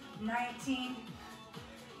 19,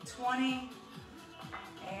 20,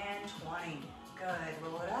 and 20. Good.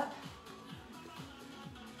 Roll it up.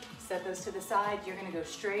 Set those to the side. You're going to go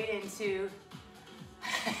straight into...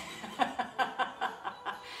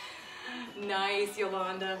 Nice,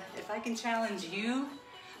 Yolanda. If I can challenge you,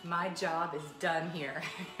 my job is done here.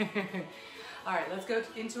 All right, let's go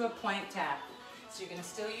into a plank tap. So you're going to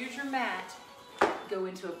still use your mat. Go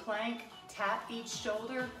into a plank, tap each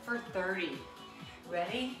shoulder for 30.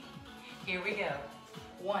 Ready? Here we go.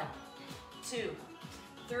 1, 2,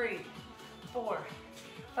 3, 4,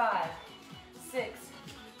 5, 6,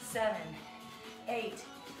 7, 8,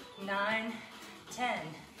 9, 10,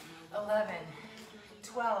 11,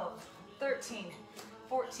 12, 13,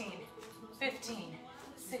 14, 15,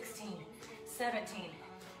 16, 17,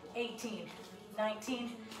 18,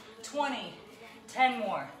 19, 20, 10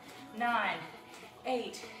 more, 9,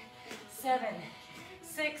 8, 7,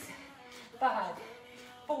 6, 5,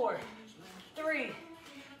 4, 3,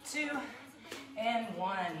 2, and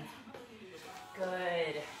 1.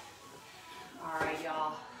 Good. All right,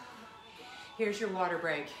 y'all. Here's your water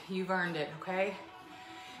break. You've earned it, okay?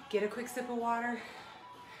 Get a quick sip of water.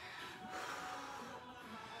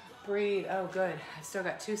 Breathe. Oh, good. I've still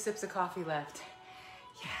got 2 sips of coffee left.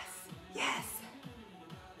 Yes, yes.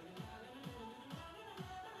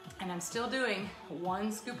 And I'm still doing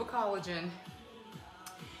 1 scoop of collagen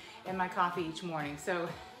in my coffee each morning. So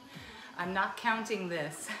I'm not counting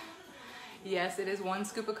this. Yes, it is 1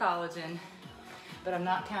 scoop of collagen, but I'm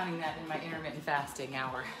not counting that in my intermittent fasting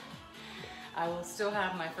hour. I will still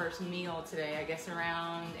have my first meal today, I guess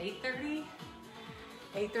around 8:30?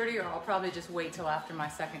 8:30, or I'll probably just wait till after my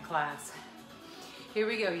second class. Here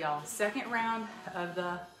we go, y'all. Second round of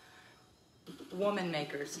the woman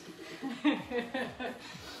makers.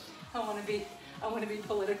 I want to be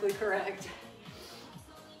politically correct.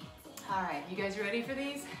 All right, you guys ready for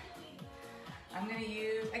these? I'm gonna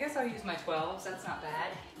use, I guess I'll use my 12s, that's not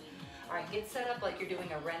bad. All right, get set up like you're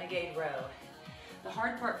doing a renegade row. The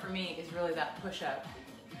hard part for me is really that push-up.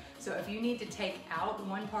 So if you need to take out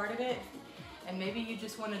one part of it, and maybe you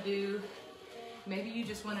just wanna do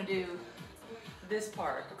this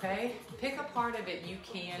part, okay? Pick a part of it you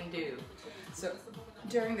can do. So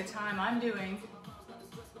during the time I'm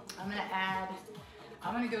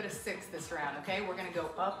gonna go to 6 this round, okay? We're gonna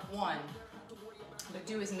go up 1, but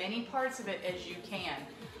do as many parts of it as you can.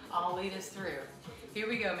 I'll lead us through. Here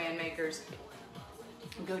we go, man makers.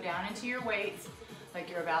 Go down into your weights like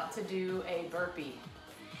you're about to do a burpee.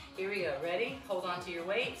 Here we go, ready? Hold on to your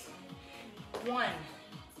weights. 1,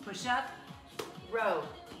 push up, row,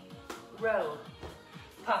 row.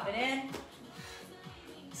 Pop it in,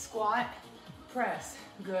 squat, press.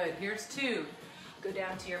 Good, here's 2. Go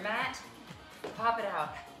down to your mat, pop it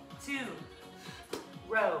out. 2,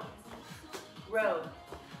 row, row.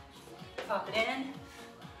 Pop it in,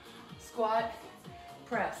 squat,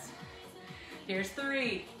 press. Here's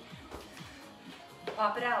 3.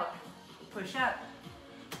 Pop it out, push up,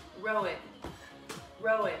 row it,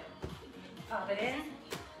 pop it in,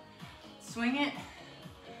 swing it,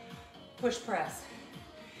 push press.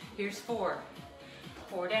 Here's 4.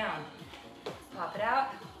 4 down, pop it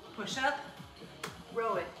out, push up,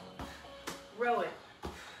 row it,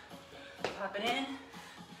 pop it in.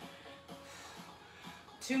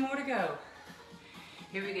 2 more to go.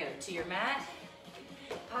 Here we go, to your mat,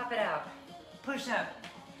 pop it out, push up.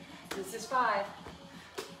 This is 5,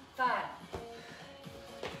 5,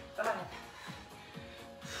 5.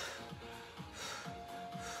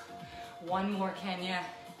 1 more, Kenya.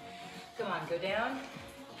 Come on, go down,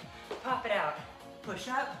 pop it out, push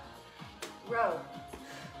up, row,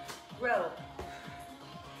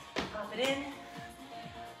 pop it in.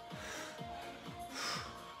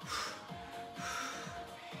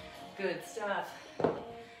 Good stuff.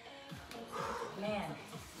 Man,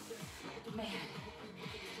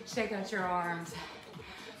 shake out your arms.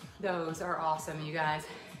 Those are awesome, you guys.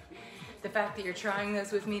 The fact that you're trying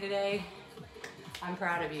this with me today, I'm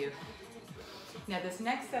proud of you. Now this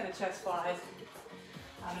next set of chest flies,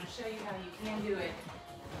 I'm gonna show you how you can do it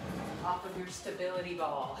off of your stability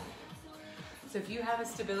ball. So if you have a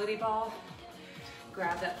stability ball,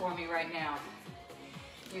 grab that for me right now.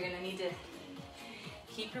 You're gonna need to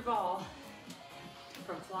keep your ball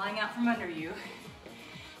from flying out from under you.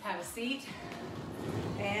 Have a seat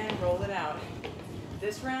and roll it out.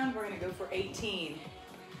 This round, we're gonna go for 18.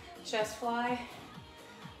 Chest fly,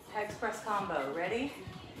 hex press combo. Ready?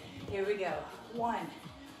 Here we go. 1,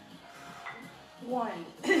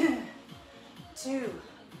 2,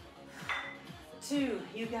 2,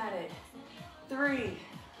 you got it. 3,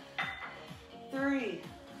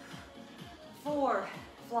 4,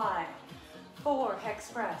 fly. 4, hex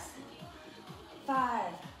press.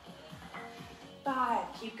 5,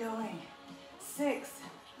 keep going. 6,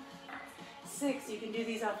 you can do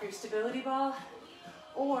these off your stability ball,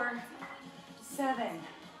 or 7,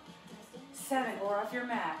 or off your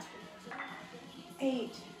mat.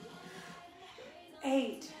 8,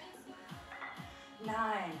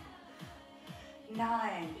 9,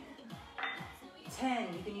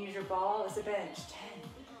 10, you can use your ball as a bench.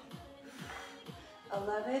 10,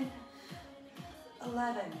 11,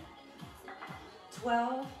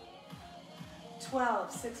 12,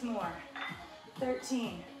 6 more.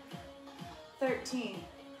 13,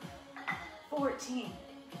 14,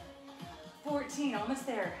 almost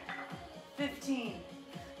there. 15,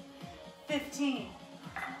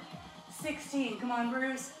 16, come on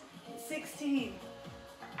Bruce. 16,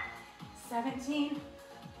 17,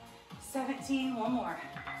 1 more.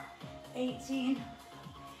 18,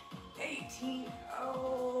 19.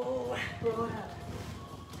 Oh, roll it up.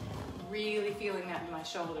 Really feeling that in my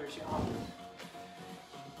shoulders, y'all.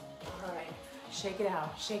 All right, shake it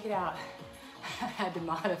out, shake it out. I had to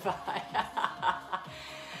modify.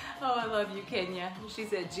 Oh, I love you, Kenya. She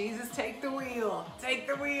said, Jesus, take the wheel, take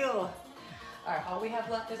the wheel. All right, all we have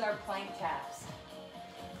left is our plank taps.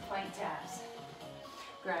 Plank taps.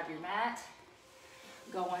 Grab your mat,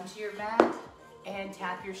 go onto your mat, and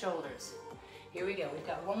tap your shoulders. Here we go, we've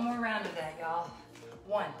got one more round of that, y'all.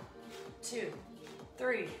 1, 2,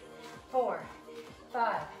 3, 4,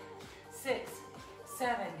 5, 6,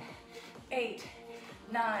 7, 8,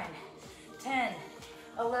 9, 10,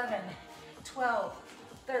 11, 12,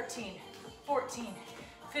 13, 14,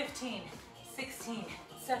 15, 16,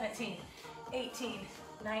 17, 18,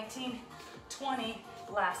 19, 20,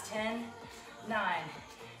 last 10, 9,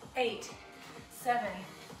 8, 7,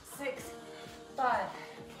 6, 5,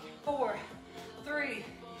 4, 3,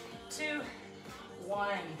 2, 1.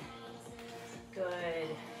 Good.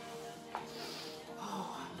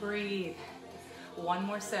 Oh, breathe. One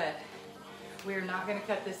more set. We are not going to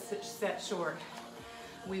cut this set short.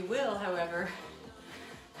 We will, however.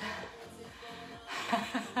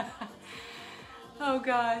 Oh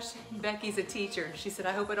gosh, Becky's a teacher. She said,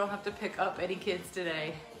 I hope I don't have to pick up any kids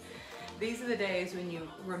today. These are the days when you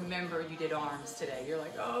remember you did arms today. You're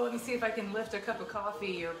like, oh, let me see if I can lift a cup of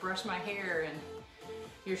coffee or brush my hair, and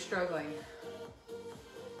you're struggling.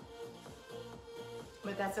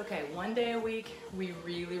 But that's okay. One day a week, we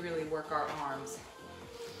really, really work our arms.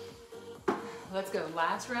 Let's go.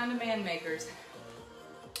 Last round of man makers.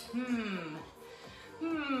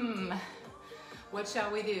 What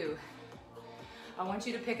shall we do? I want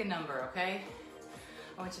you to pick a number, okay?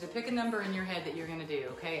 I want you to pick a number in your head that you're gonna do,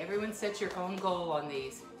 okay? Everyone set your own goal on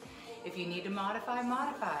these. If you need to modify,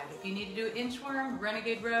 modify. If you need to do inchworm,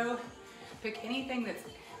 renegade row, pick anything that's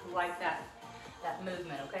like that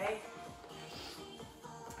movement, okay?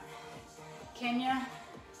 Kenya,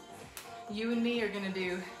 you and me are gonna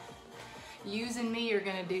do, yous and me are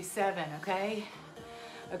gonna do 7, okay?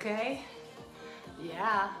 Okay?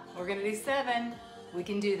 Yeah, we're gonna do 7. We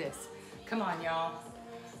can do this. Come on, y'all.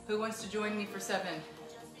 Who wants to join me for 7?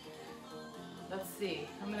 Let's see.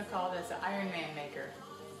 I'm gonna call this an Iron Man maker.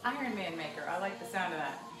 Iron Man maker. I like the sound of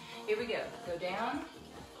that. Here we go. Go down,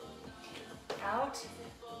 out,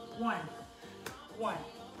 1, 1,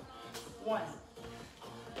 1,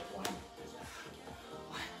 1,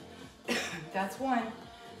 1. That's 1.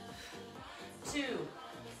 2,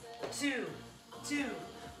 2, 2,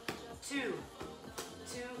 2,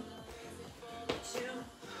 2, 2,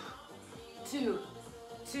 2,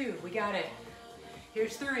 2. We got it.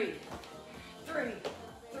 Here's 3, 3,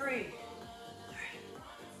 3.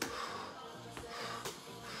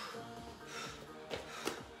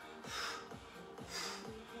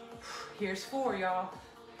 Here's 4, y'all.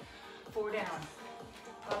 4 down.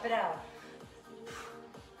 Pop it out.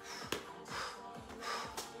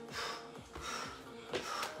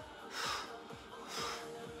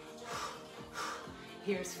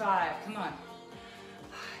 Here's 5. Come on.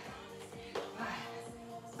 5, 5,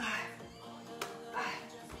 5, 5.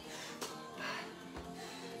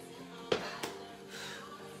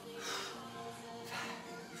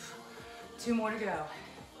 2 more to go.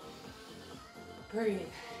 Breathe.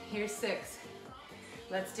 Here's 6.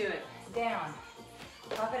 Let's do it. Down.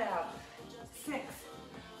 Pop it out. 6,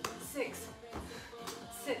 6, 6,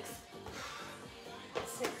 6,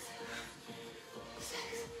 6,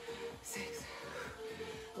 6.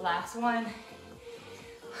 Last one.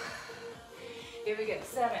 Here we go.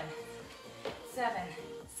 7, 7,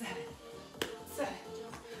 7, 7,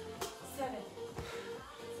 7.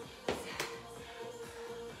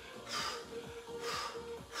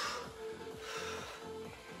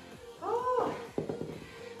 Oh,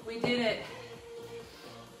 we did it.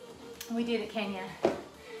 We did it, Kenya.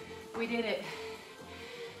 We did it.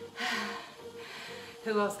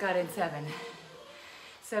 Who else got in 7?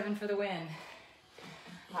 7 for the win.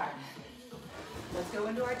 All right, let's go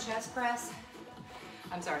into our chest press.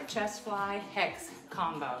 I'm sorry, chest fly hex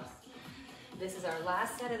combo. This is our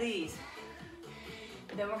last set of these.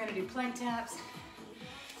 And then we're gonna do plank taps,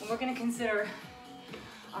 and we're gonna consider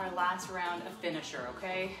our last round of finisher,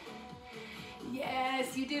 okay?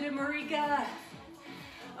 Yes, you did it, Marika.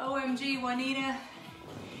 OMG, Juanita.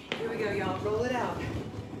 Here we go, y'all, roll it out.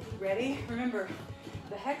 Ready? Remember,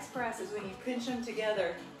 the hex press is when you pinch them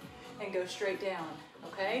together and go straight down,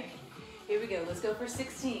 okay? Here we go, let's go for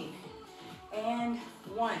 16. And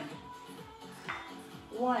 1,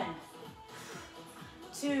 1,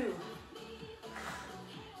 2,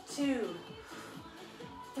 2,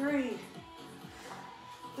 3,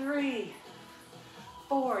 3,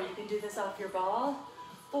 4, you can do this off your ball,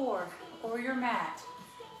 4, or your mat,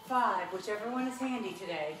 5, whichever one is handy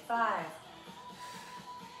today, 5,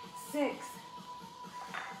 6,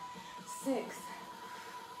 6,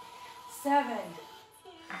 7,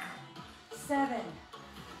 7,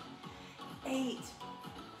 8,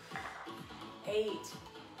 8,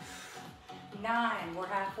 9, we're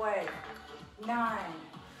halfway, 9,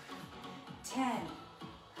 10,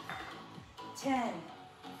 10,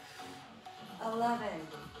 11,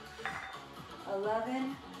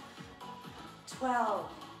 11,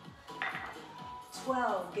 12,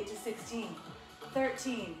 12, get to 16,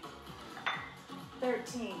 13,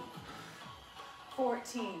 13,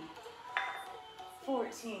 14,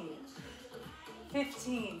 14,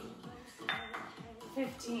 15,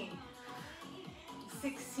 15,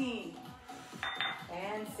 16,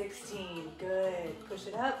 and 16. Good. Push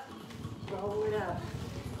it up, roll it up.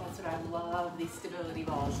 That's what I love these stability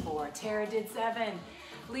balls for. Tara did 7.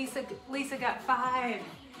 Lisa got 5.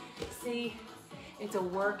 See, it's a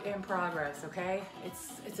work in progress, okay?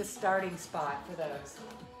 It's a starting spot for those.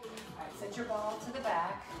 All right, set your ball to the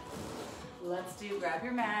back. Let's grab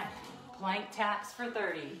your mat, plank taps for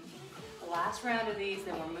 30. The last round of these,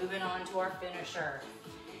 then we're moving on to our finisher.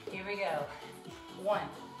 Here we go. 1,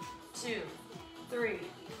 2, 3,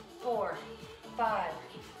 4, 5,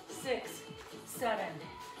 6, 7,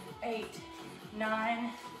 8,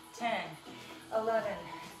 9, 10, 11,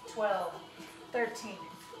 12, 13,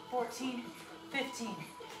 14, 15,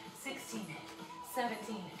 16,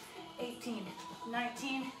 17, 18,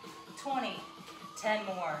 19, 20, 10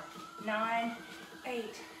 more. 9,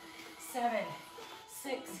 8, 7,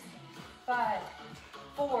 6, 5,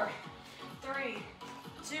 4, 3,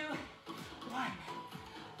 2, 1.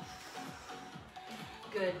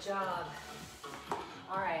 Good job.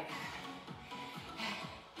 All right.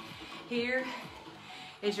 Here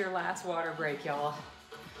is your last water break, y'all.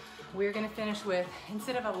 We're gonna finish with,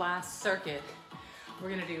 instead of a last circuit, we're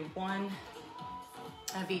gonna do 1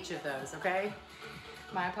 of each of those, okay?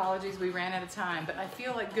 My apologies, we ran out of time, but I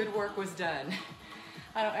feel like good work was done.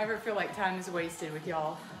 I don't ever feel like time is wasted with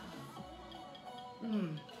y'all.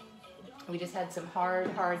 We just had some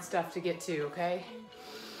hard stuff to get to, okay?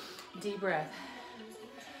 Deep breath.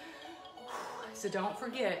 So don't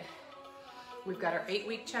forget, we've got our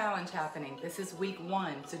 8-week challenge happening. This is week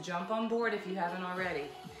 1, so jump on board if you haven't already.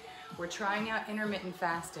 We're trying out intermittent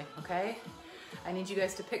fasting, okay? I need you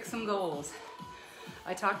guys to pick some goals.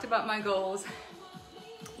 I talked about my goals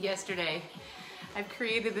yesterday. I've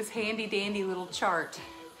created this handy dandy little chart.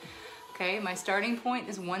 Okay, my starting point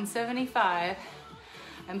is 175.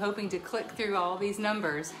 I'm hoping to click through all these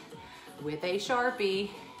numbers with a Sharpie.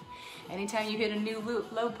 Anytime you hit a new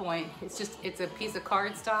low point, it's a piece of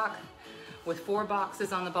cardstock with 4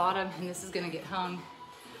 boxes on the bottom, and this is gonna get hung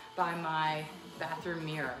by my bathroom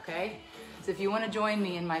mirror, okay? So if you wanna join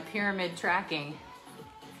me in my pyramid tracking,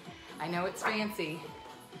 I know it's fancy,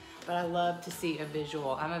 but I love to see a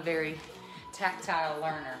visual. I'm a very tactile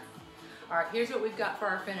learner. All right, here's what we've got for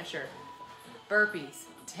our finisher. Burpees,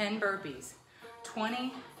 10 burpees,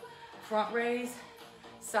 20 front raise,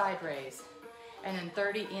 side raise, and then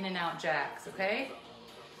 30 in and out jacks, okay?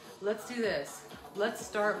 Let's do this. Let's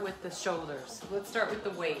start with the shoulders. Let's start with the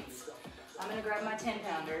weights. I'm gonna grab my 10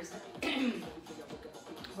 pounders.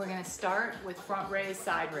 We're gonna start with front raise,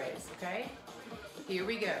 side raise, okay? Here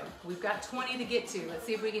we go. We've got 20 to get to. Let's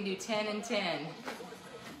see if we can do 10 and 10.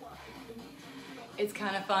 It's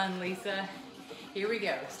kind of fun, Lisa. Here we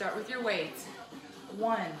go. Start with your weights.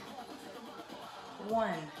 1,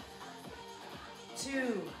 1,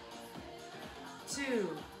 2,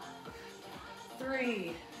 2,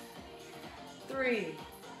 3, 3,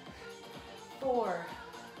 4,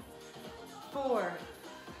 4,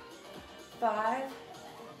 5,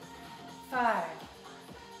 5,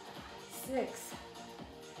 6,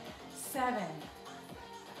 7,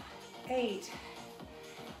 8,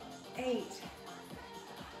 8,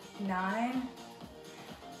 9,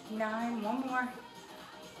 9, one more,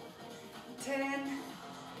 10,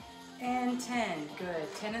 and 10.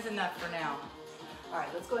 Good, 10 is enough for now. All right,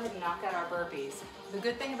 let's go ahead and knock out our burpees. The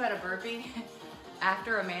good thing about a burpee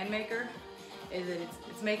after a man maker is that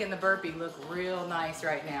it's making the burpee look real nice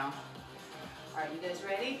right now. All right, you guys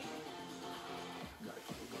ready?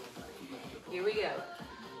 Here we go.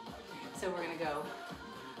 So we're gonna go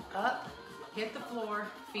up, hit the floor,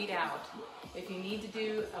 feet out. If you need to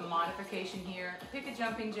do a modification here, pick a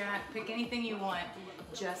jumping jack, pick anything you want,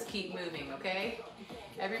 just keep moving, okay?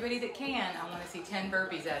 Everybody that can, I wanna see 10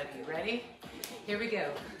 burpees out of you. Ready? Here we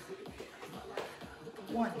go.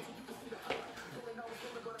 1,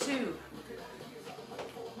 2,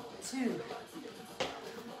 2,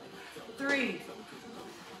 3,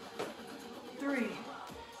 3,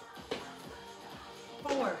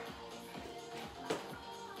 4,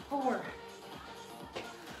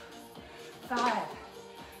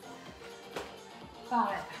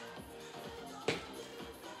 5,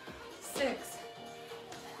 6,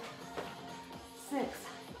 7,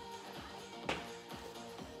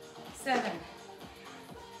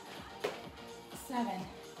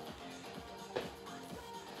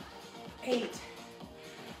 8,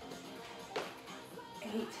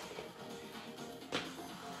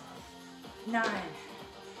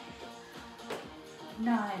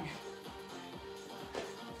 9,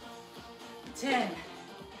 10,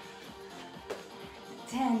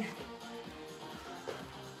 10.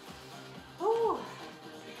 Ooh,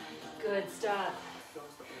 good stuff.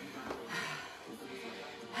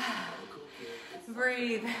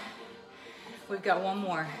 Breathe. We've got one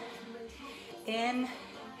more. In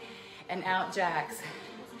and out jacks.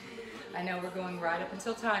 I know we're going right up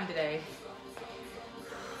until time today.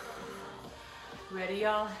 Ready,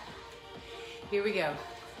 y'all? Here we go.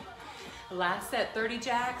 Last set, 30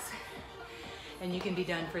 jacks, and you can be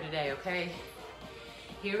done for today, okay?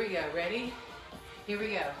 Here we go, ready? Here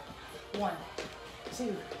we go. 1,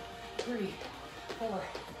 2, 3, 4,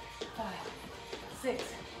 5, 6,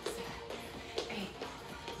 7, 8,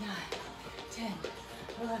 9, 10,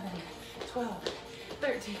 11, 12,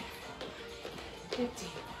 13, 15,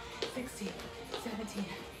 16, 17,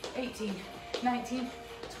 18, 19,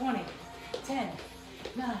 20, 10,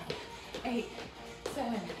 9, 8,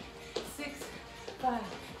 7, 6, 5,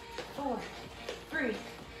 4, 3,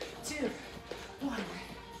 2, 1.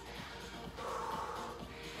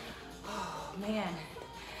 Oh man,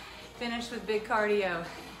 finish with big cardio.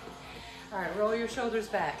 All right, roll your shoulders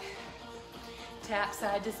back. Tap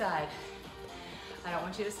side to side. I don't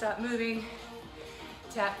want you to stop moving.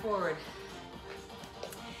 Tap forward.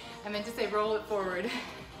 I meant to say roll it forward.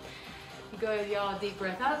 Go ahead, y'all, deep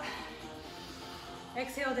breath up.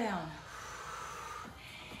 Exhale down.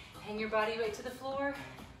 Hang your body weight to the floor.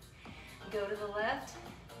 Go to the left.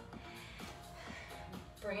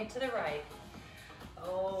 Bring it to the right.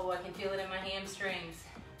 Oh, I can feel it in my hamstrings.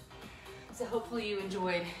 So hopefully you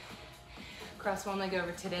enjoyed cross one leg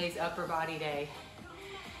over today's upper body day.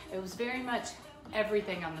 It was very much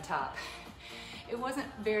everything on the top. It wasn't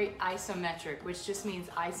very isometric, which just means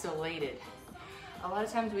isolated. A lot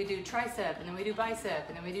of times we do tricep, and then we do bicep,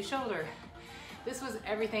 and then we do shoulder. This was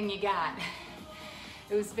everything you got.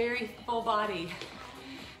 It was very full body.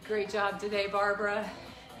 Great job today, Barbara.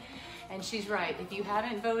 And she's right, if you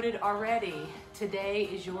haven't voted already, today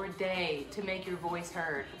is your day to make your voice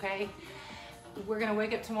heard, okay? We're gonna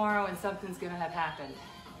wake up tomorrow and something's gonna have happened.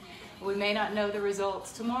 We may not know the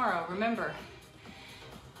results tomorrow. Remember,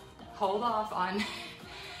 hold off on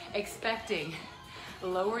expecting.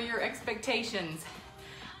 Lower your expectations.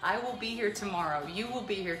 I will be here tomorrow. You will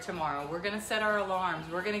be here tomorrow. We're gonna set our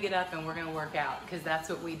alarms. We're gonna get up and we're gonna work out because that's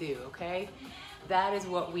what we do, okay? That is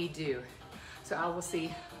what we do. So I will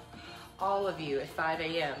see all of you at 5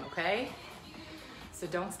 a.m., okay? So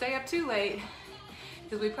don't stay up too late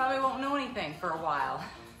because we probably won't know anything for a while.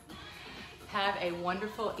 Have a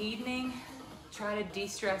wonderful evening. Try to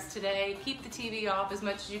de-stress today. Keep the TV off as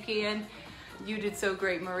much as you can. You did so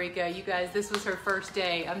great, Marika. You guys, this was her first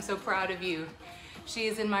day. I'm so proud of you. She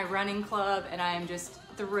is in my running club and I am just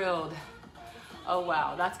thrilled. Oh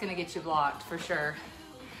wow, that's gonna get you blocked for sure.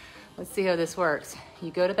 Let's see how this works.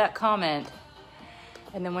 You go to that comment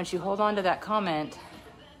and then once you hold on to that comment,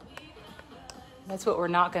 that's what we're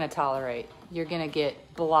not gonna tolerate. You're gonna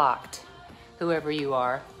get blocked, whoever you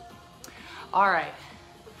are. All right,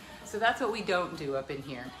 so that's what we don't do up in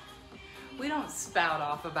here. We don't spout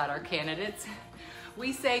off about our candidates.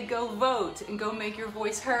 We say go vote and go make your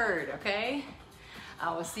voice heard, okay?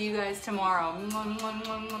 I will see you guys tomorrow.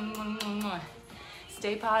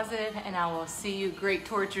 Stay positive and I will see you. Great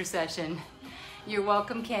torture session. You're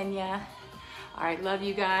welcome, Kenya. All right, love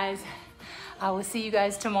you guys. I will see you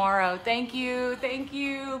guys tomorrow. Thank you, thank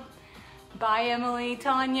you. Bye, Emily,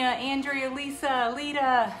 Tanya, Andrea, Lisa,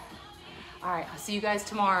 Lita. All right, I'll see you guys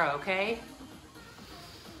tomorrow, okay?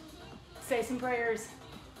 Say some prayers.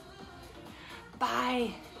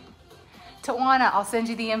 Bye. Tawana, I'll send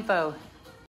you the info.